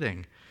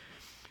unfitting.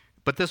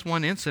 But this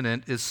one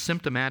incident is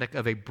symptomatic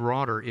of a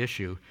broader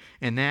issue,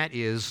 and that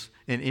is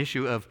an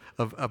issue of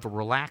a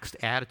relaxed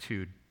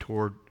attitude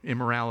toward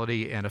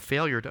immorality and a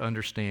failure to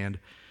understand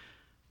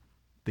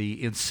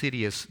the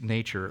insidious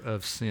nature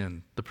of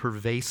sin, the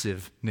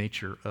pervasive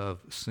nature of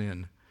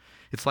sin.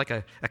 It's like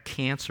a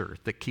cancer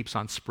that keeps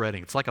on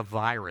spreading. It's like a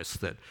virus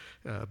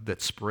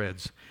that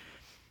spreads.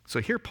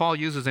 So here Paul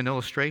uses an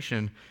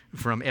illustration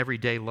from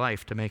everyday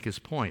life to make his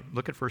point.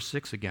 Look at verse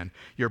 6 again.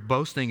 Your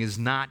boasting is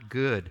not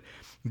good.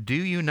 Do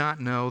you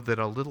not know that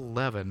a little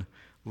leaven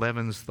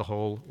leavens the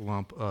whole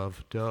lump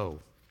of dough?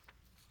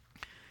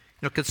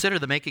 Consider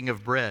the making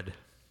of bread.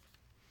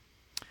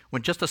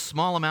 When just a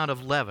small amount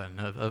of leaven,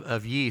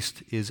 of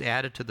yeast, is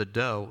added to the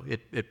dough,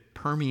 it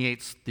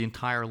permeates the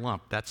entire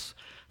lump. That's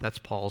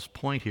Paul's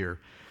point here.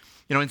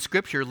 In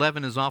Scripture,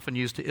 leaven is often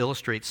used to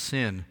illustrate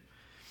sin.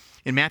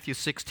 In Matthew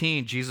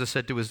 16, Jesus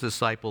said to his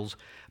disciples,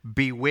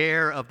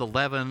 "Beware of the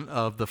leaven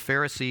of the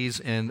Pharisees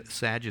and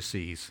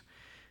Sadducees,"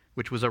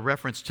 which was a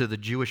reference to the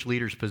Jewish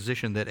leaders'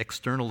 position that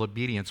external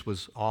obedience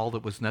was all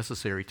that was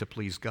necessary to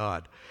please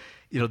God.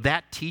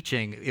 That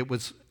teaching, it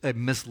was a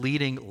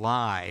misleading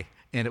lie,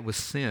 and it was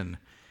sin.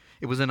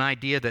 It was an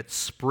idea that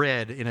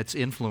spread in its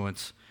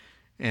influence,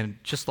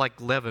 and just like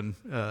leaven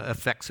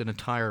affects an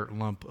entire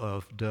lump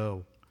of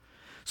dough.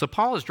 So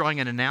Paul is drawing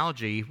an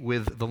analogy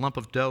with the lump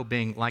of dough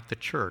being like the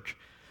church.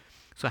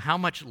 So how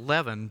much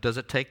leaven does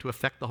it take to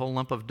affect the whole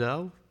lump of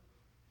dough?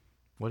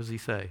 What does he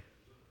say?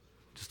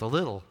 Just a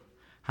little.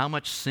 How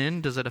much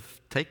sin does it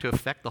take to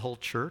affect the whole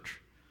church?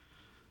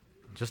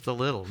 Just a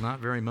little, not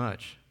very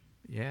much.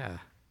 Yeah.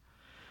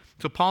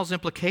 So Paul's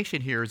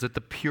implication here is that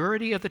the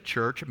purity of the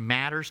church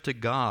matters to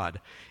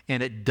God,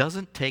 and it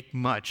doesn't take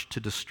much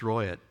to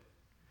destroy it.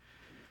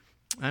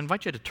 I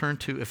invite you to turn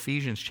to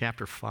Ephesians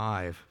chapter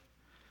 5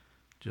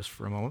 just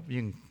for a moment.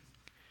 You can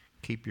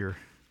keep your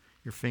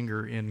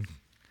finger in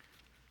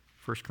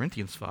 1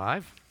 Corinthians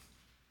 5.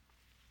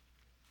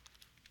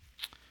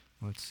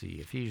 Let's see,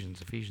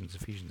 Ephesians.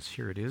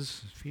 Here it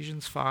is,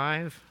 Ephesians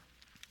 5,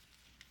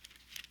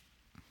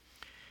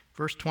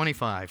 verse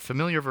 25,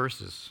 familiar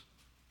verses.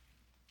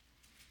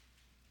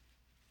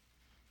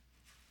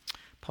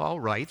 Paul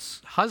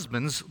writes,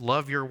 "Husbands,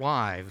 love your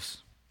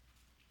wives."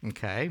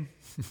 Okay.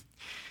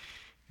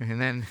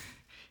 And then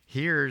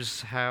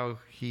here's how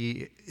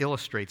he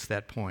illustrates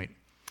that point.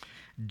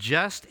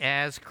 "Just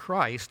as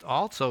Christ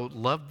also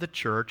loved the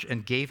church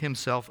and gave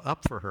himself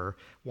up for her."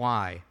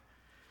 Why?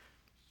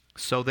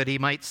 "So that he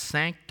might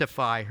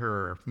sanctify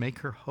her, make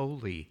her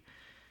holy,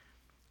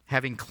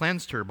 having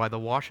cleansed her by the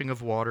washing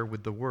of water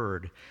with the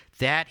word,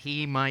 that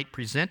he might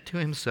present to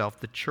himself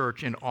the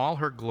church in all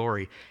her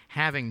glory,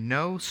 having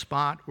no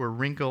spot or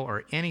wrinkle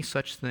or any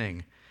such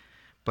thing,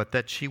 but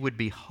that she would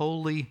be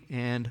holy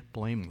and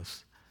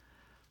blameless."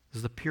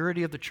 Does the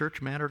purity of the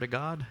church matter to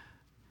God?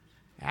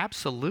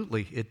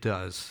 Absolutely it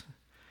does.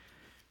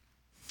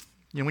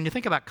 When you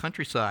think about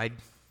Countryside,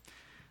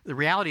 the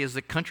reality is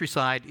that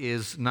Countryside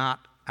is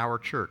not our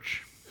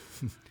church.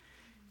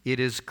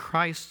 It is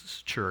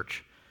Christ's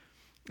church.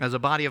 As a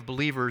body of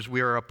believers,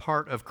 we are a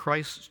part of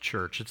Christ's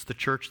church. It's the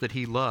church that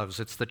he loves.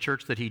 It's the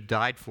church that he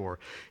died for.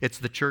 It's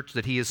the church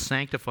that he is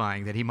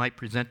sanctifying, that he might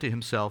present to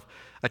himself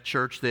a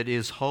church that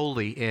is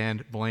holy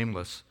and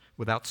blameless,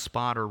 without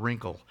spot or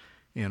wrinkle,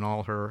 in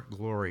all her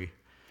glory.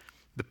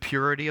 The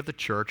purity of the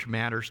church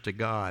matters to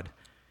God,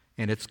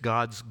 and it's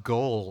God's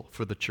goal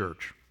for the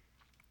church.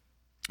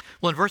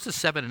 Well, in verses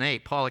 7 and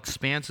 8, Paul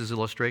expands his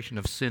illustration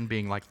of sin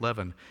being like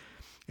leaven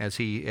as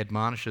he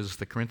admonishes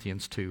the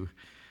Corinthians to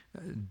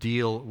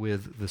deal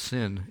with the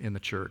sin in the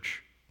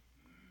church.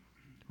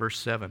 Verse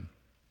 7,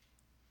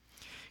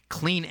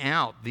 "Clean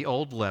out the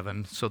old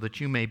leaven so that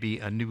you may be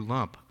a new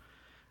lump,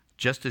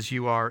 just as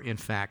you are in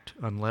fact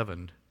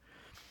unleavened.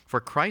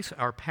 For Christ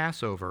our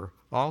Passover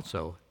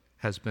also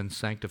has been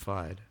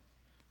sanctified."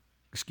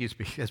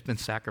 Has been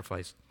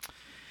sacrificed.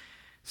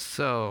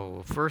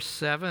 So, verse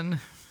 7,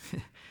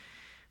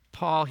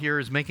 Paul here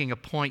is making a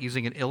point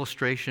using an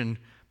illustration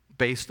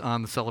based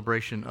on the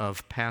celebration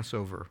of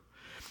Passover.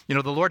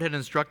 The Lord had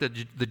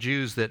instructed the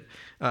Jews that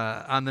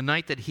on the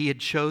night that he had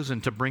chosen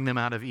to bring them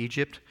out of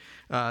Egypt,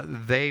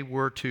 they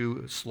were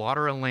to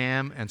slaughter a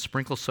lamb and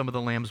sprinkle some of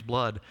the lamb's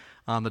blood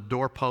on the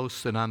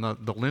doorposts and on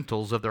the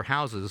lintels of their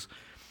houses,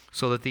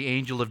 so that the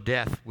angel of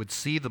death would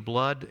see the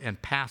blood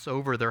and pass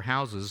over their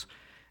houses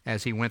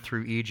as he went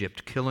through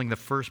Egypt, killing the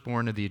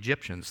firstborn of the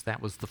Egyptians.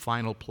 That was the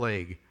final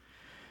plague.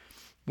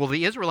 Well,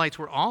 the Israelites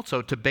were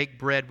also to bake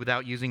bread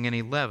without using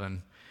any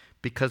leaven,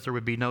 because there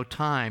would be no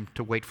time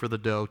to wait for the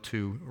dough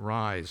to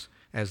rise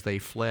as they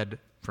fled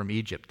from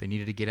Egypt. They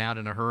needed to get out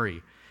in a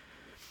hurry.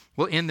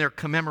 Well, in their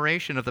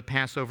commemoration of the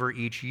Passover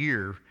each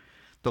year,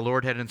 the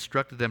Lord had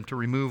instructed them to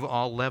remove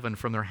all leaven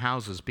from their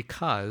houses,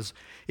 because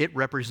it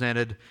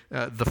represented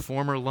the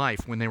former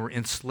life when they were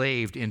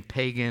enslaved in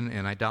pagan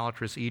and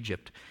idolatrous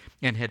Egypt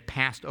and had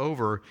passed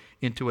over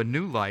into a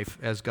new life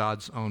as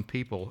God's own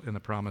people in the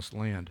Promised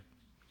Land.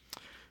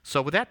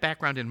 So with that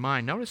background in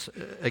mind, notice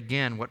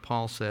again what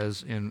Paul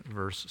says in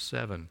verse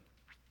 7.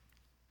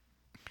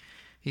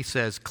 He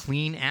says,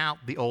 "Clean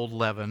out the old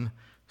leaven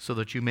so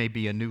that you may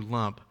be a new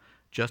lump,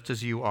 just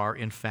as you are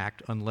in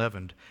fact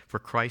unleavened. For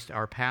Christ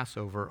our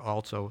Passover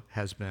also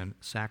has been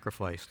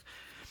sacrificed."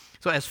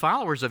 So as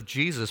followers of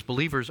Jesus,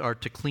 believers are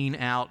to clean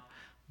out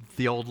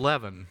the old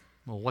leaven.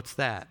 Well, what's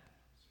that?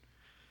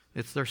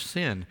 It's their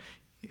sin.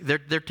 They're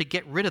to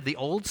get rid of the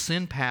old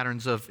sin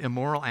patterns of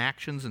immoral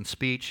actions and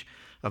speech,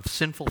 of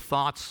sinful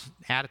thoughts,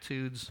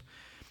 attitudes.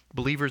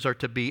 Believers are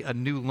to be a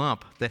new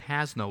lump that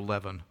has no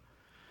leaven.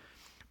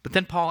 But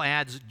then Paul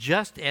adds,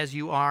 "just as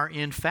you are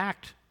in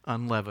fact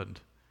unleavened."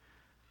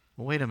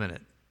 Well, wait a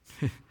minute.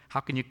 How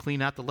can you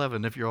clean out the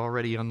leaven if you're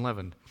already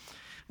unleavened?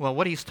 Well,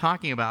 what he's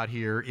talking about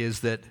here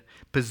is that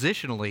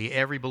positionally,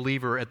 every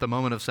believer at the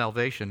moment of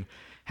salvation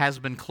has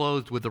been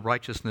clothed with the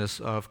righteousness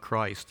of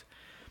Christ.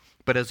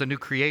 But as a new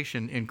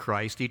creation in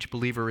Christ, each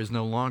believer is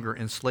no longer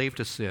enslaved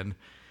to sin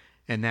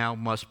and now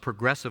must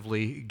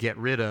progressively get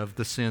rid of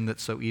the sin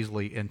that so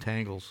easily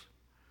entangles.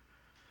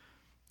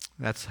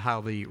 That's how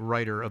the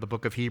writer of the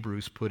book of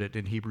Hebrews put it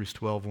in Hebrews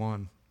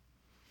 12:1.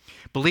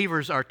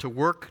 Believers are to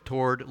work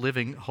toward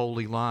living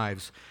holy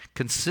lives,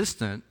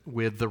 consistent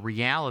with the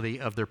reality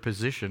of their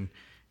position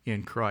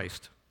in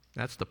Christ.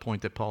 That's the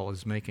point that Paul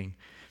is making.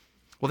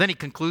 Well, then he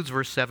concludes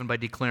verse 7 by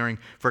declaring,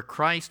 "For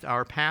Christ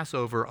our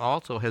Passover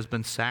also has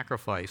been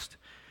sacrificed."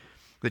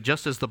 That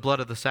just as the blood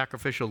of the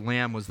sacrificial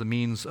lamb was the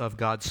means of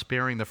God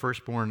sparing the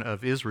firstborn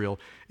of Israel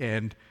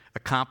and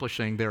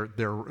accomplishing their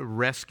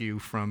rescue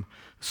from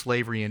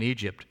slavery in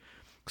Egypt,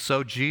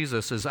 so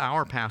Jesus, as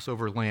our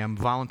Passover lamb,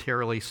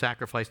 voluntarily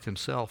sacrificed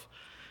himself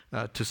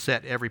to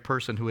set every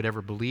person who would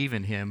ever believe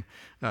in him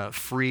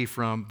free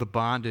from the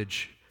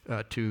bondage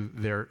to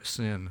their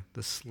sin,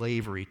 the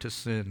slavery to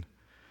sin.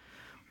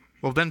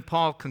 Well, then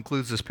Paul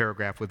concludes this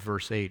paragraph with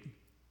verse 8.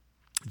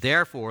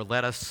 "Therefore,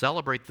 let us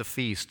celebrate the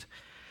feast,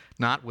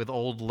 not with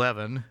old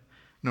leaven,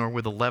 nor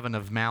with the leaven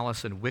of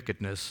malice and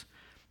wickedness,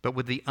 but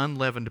with the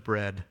unleavened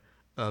bread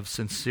of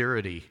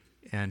sincerity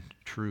and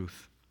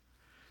truth."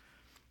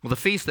 Well, the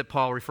feast that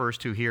Paul refers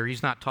to here,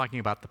 he's not talking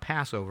about the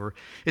Passover.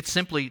 It's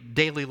simply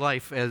daily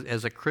life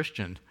as a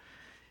Christian.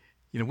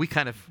 You know, we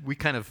kind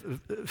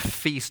of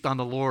feast on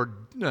the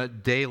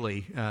Lord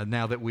daily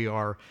now that we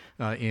are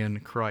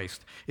in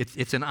Christ.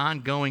 It's an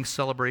ongoing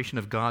celebration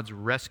of God's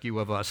rescue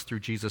of us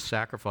through Jesus'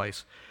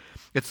 sacrifice.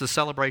 It's the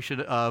celebration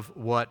of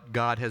what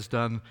God has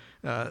done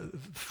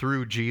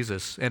through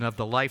Jesus and of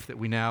the life that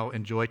we now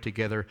enjoy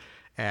together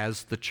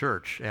as the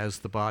church, as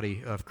the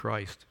body of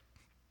Christ.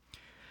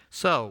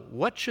 So,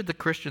 what should the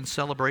Christian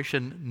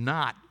celebration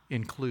not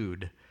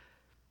include?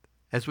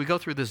 As we go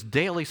through this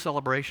daily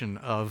celebration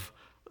of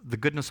the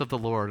goodness of the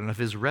Lord and of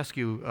his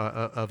rescue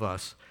of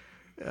us,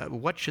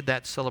 what should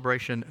that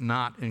celebration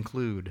not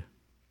include?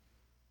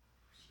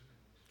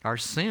 Our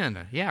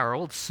sin. Yeah, our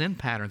old sin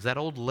patterns, that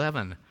old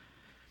leaven.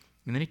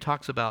 And then he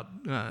talks about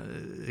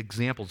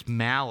examples.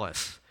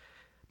 Malice.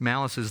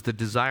 Malice is the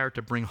desire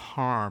to bring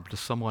harm to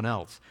someone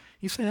else.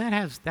 You say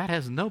that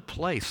has no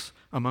place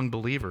among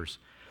believers.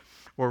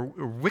 Or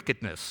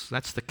wickedness,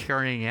 that's the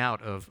carrying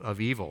out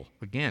of evil.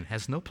 Again,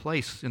 has no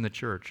place in the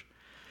church.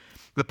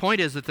 The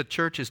point is that the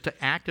church is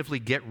to actively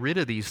get rid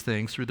of these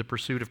things through the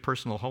pursuit of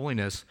personal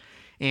holiness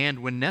and,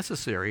 when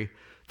necessary,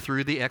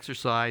 through the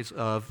exercise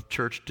of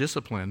church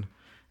discipline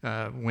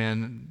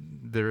when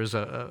there is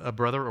a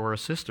brother or a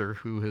sister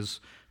who has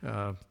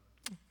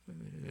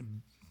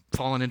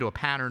fallen into a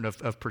pattern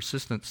of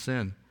persistent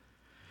sin.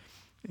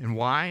 And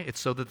why?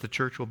 It's so that the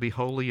church will be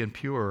holy and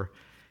pure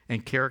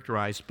and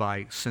characterized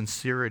by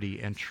sincerity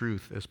and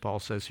truth, as Paul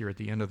says here at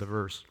the end of the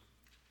verse.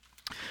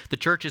 The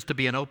church is to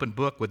be an open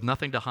book with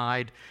nothing to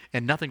hide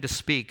and nothing to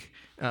speak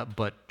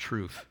but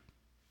truth.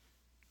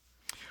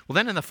 Well,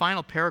 then in the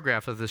final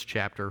paragraph of this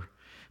chapter,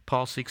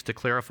 Paul seeks to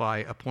clarify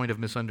a point of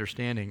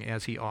misunderstanding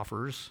as he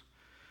offers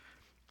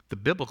the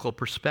biblical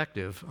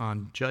perspective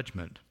on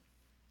judgment.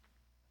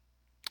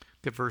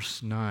 Look at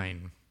verse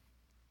 9.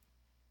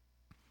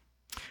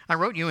 "I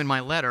wrote you in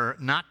my letter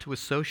not to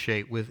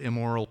associate with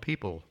immoral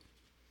people.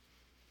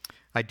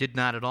 I did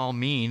not at all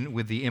mean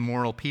with the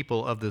immoral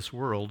people of this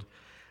world,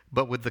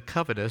 but with the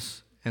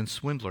covetous and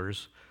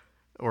swindlers,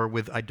 or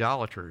with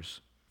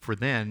idolaters, for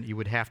then you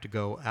would have to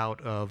go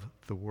out of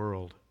the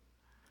world.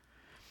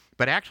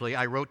 But actually,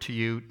 I wrote to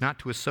you not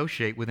to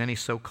associate with any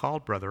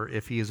so-called brother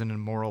if he is an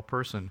immoral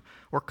person,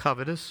 or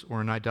covetous,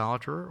 or an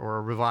idolater, or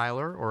a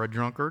reviler, or a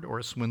drunkard, or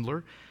a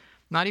swindler,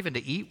 not even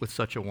to eat with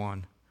such a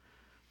one.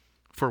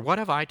 For what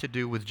have I to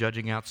do with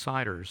judging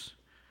outsiders?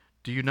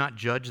 Do you not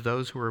judge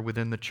those who are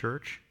within the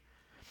church?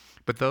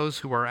 But those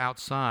who are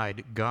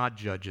outside, God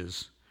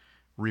judges.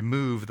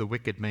 Remove the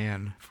wicked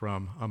man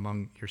from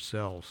among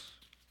yourselves."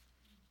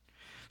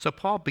 So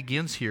Paul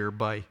begins here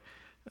by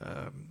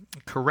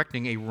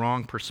correcting a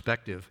wrong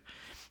perspective.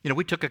 You know,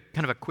 we took a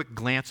kind of a quick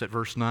glance at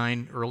verse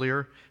 9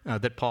 earlier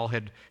that Paul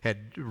had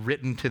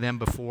written to them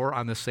before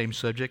on this same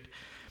subject,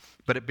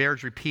 but it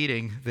bears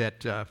repeating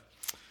that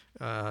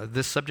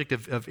this subject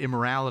of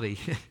immorality,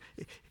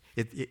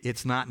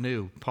 it's not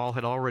new. Paul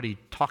had already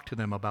talked to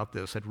them about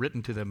this, had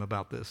written to them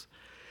about this.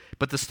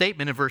 But the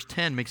statement in verse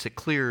 10 makes it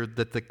clear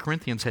that the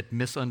Corinthians had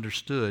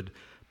misunderstood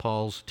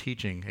Paul's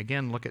teaching.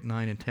 Again, look at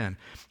 9 and 10.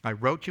 "I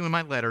wrote you in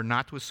my letter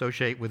not to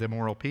associate with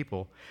immoral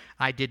people.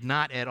 I did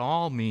not at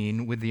all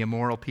mean with the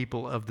immoral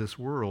people of this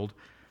world,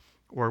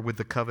 or with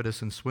the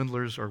covetous and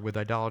swindlers, or with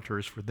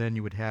idolaters, for then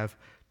you would have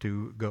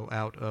to go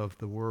out of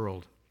the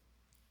world."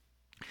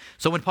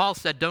 So when Paul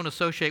said, "Don't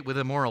associate with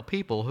immoral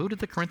people," who did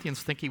the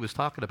Corinthians think he was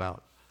talking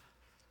about?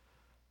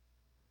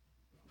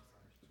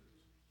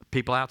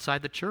 People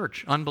outside the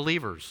church,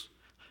 unbelievers.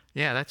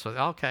 Yeah, that's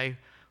okay.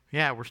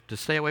 Yeah, we're to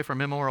stay away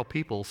from immoral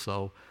people,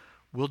 so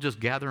we'll just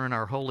gather in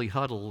our holy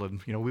huddle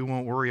and, we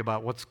won't worry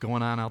about what's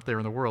going on out there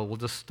in the world. We'll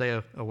just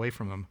stay away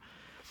from them.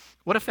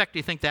 What effect do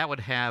you think that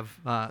would have,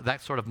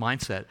 that sort of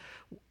mindset?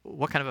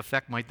 What kind of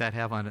effect might that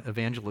have on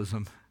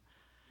evangelism?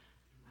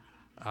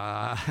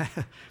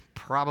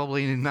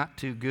 Probably not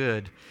too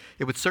good.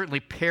 It would certainly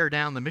pare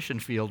down the mission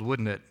field,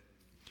 wouldn't it?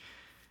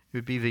 It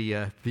would be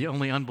the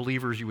only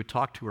unbelievers you would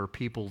talk to are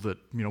people that,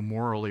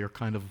 morally are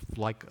kind of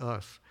like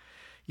us.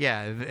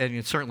 Yeah,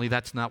 and certainly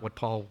that's not what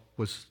Paul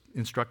was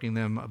instructing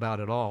them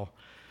about at all.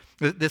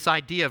 This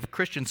idea of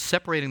Christians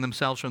separating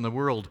themselves from the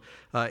world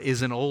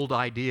is an old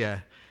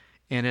idea,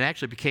 and it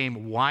actually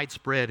became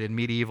widespread in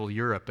medieval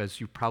Europe, as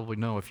you probably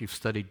know if you've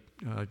studied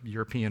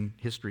European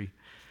history,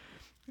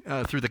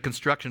 through the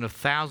construction of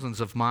thousands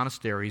of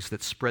monasteries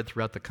that spread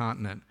throughout the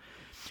continent.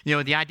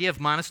 The idea of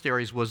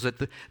monasteries was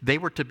that they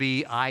were to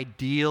be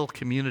ideal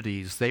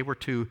communities. They were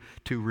to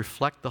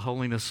reflect the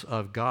holiness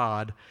of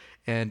God,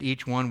 and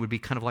each one would be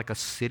kind of like a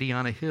city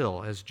on a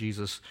hill, as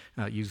Jesus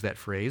used that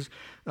phrase,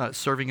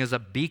 serving as a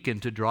beacon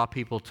to draw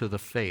people to the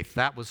faith.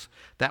 That was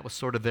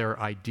sort of their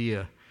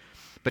idea.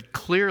 But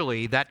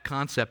clearly, that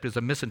concept is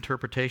a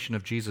misinterpretation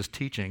of Jesus'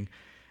 teaching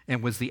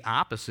and was the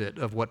opposite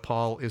of what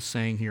Paul is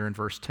saying here in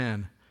verse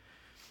 10.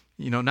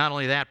 Not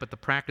only that, but the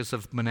practice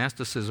of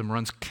monasticism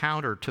runs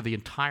counter to the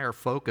entire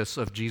focus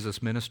of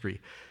Jesus'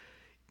 ministry.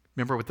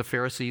 Remember what the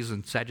Pharisees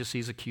and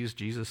Sadducees accused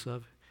Jesus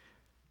of?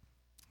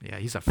 Yeah,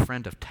 he's a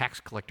friend of tax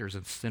collectors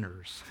and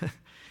sinners.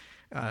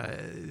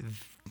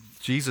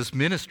 Jesus'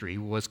 ministry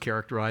was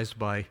characterized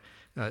by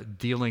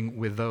dealing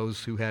with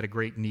those who had a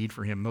great need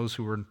for him, those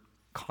who were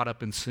caught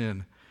up in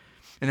sin.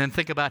 And then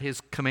think about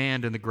his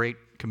command in the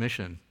Great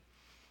Commission.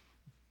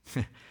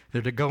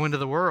 They're to go into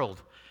the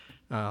world,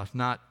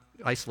 not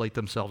isolate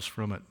themselves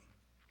from it.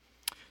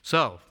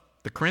 So,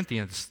 the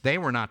Corinthians, they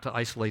were not to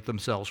isolate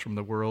themselves from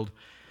the world.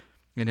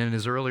 And in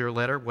his earlier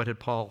letter, what had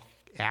Paul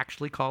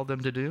actually called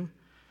them to do?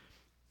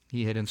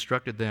 He had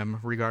instructed them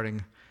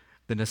regarding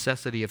the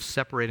necessity of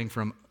separating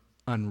from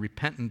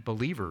unrepentant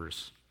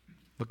believers.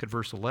 Look at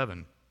verse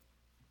 11.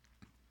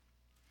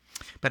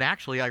 But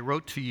actually, I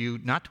wrote to you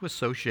not to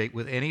associate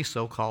with any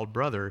so-called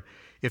brother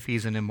if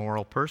he's an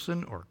immoral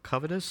person or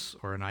covetous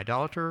or an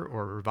idolater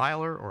or a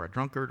reviler or a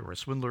drunkard or a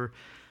swindler,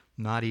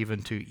 not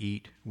even to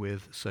eat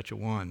with such a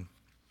one.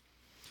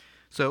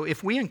 So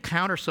if we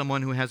encounter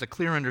someone who has a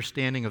clear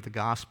understanding of the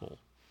gospel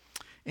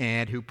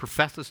and who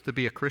professes to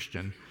be a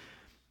Christian,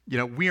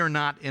 we are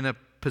not in a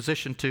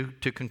position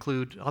to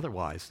conclude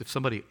otherwise. If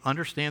somebody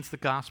understands the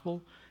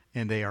gospel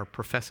and they are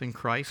professing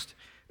Christ,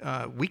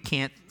 we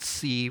can't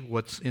see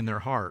what's in their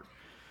heart.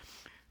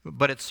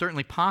 But it's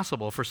certainly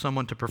possible for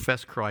someone to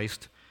profess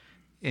Christ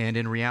and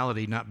in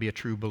reality not be a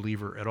true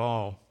believer at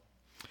all.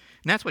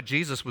 And that's what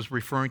Jesus was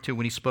referring to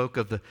when he spoke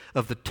of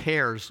the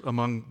tares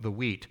among the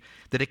wheat,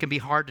 that it can be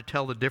hard to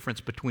tell the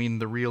difference between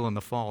the real and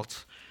the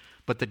false,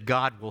 but that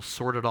God will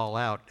sort it all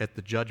out at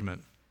the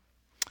judgment.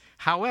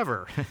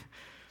 However,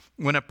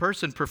 when a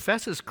person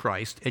professes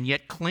Christ and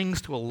yet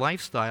clings to a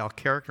lifestyle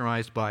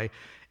characterized by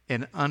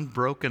an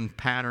unbroken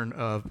pattern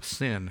of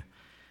sin,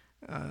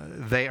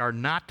 they are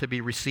not to be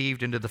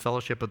received into the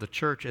fellowship of the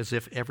church as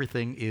if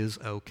everything is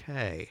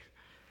okay.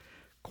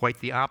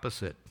 Quite the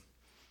opposite.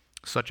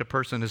 Such a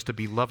person is to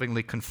be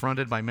lovingly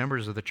confronted by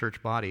members of the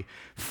church body,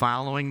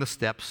 following the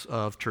steps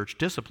of church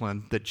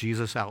discipline that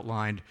Jesus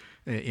outlined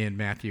in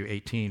Matthew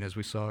 18, as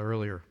we saw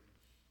earlier.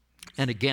 And again,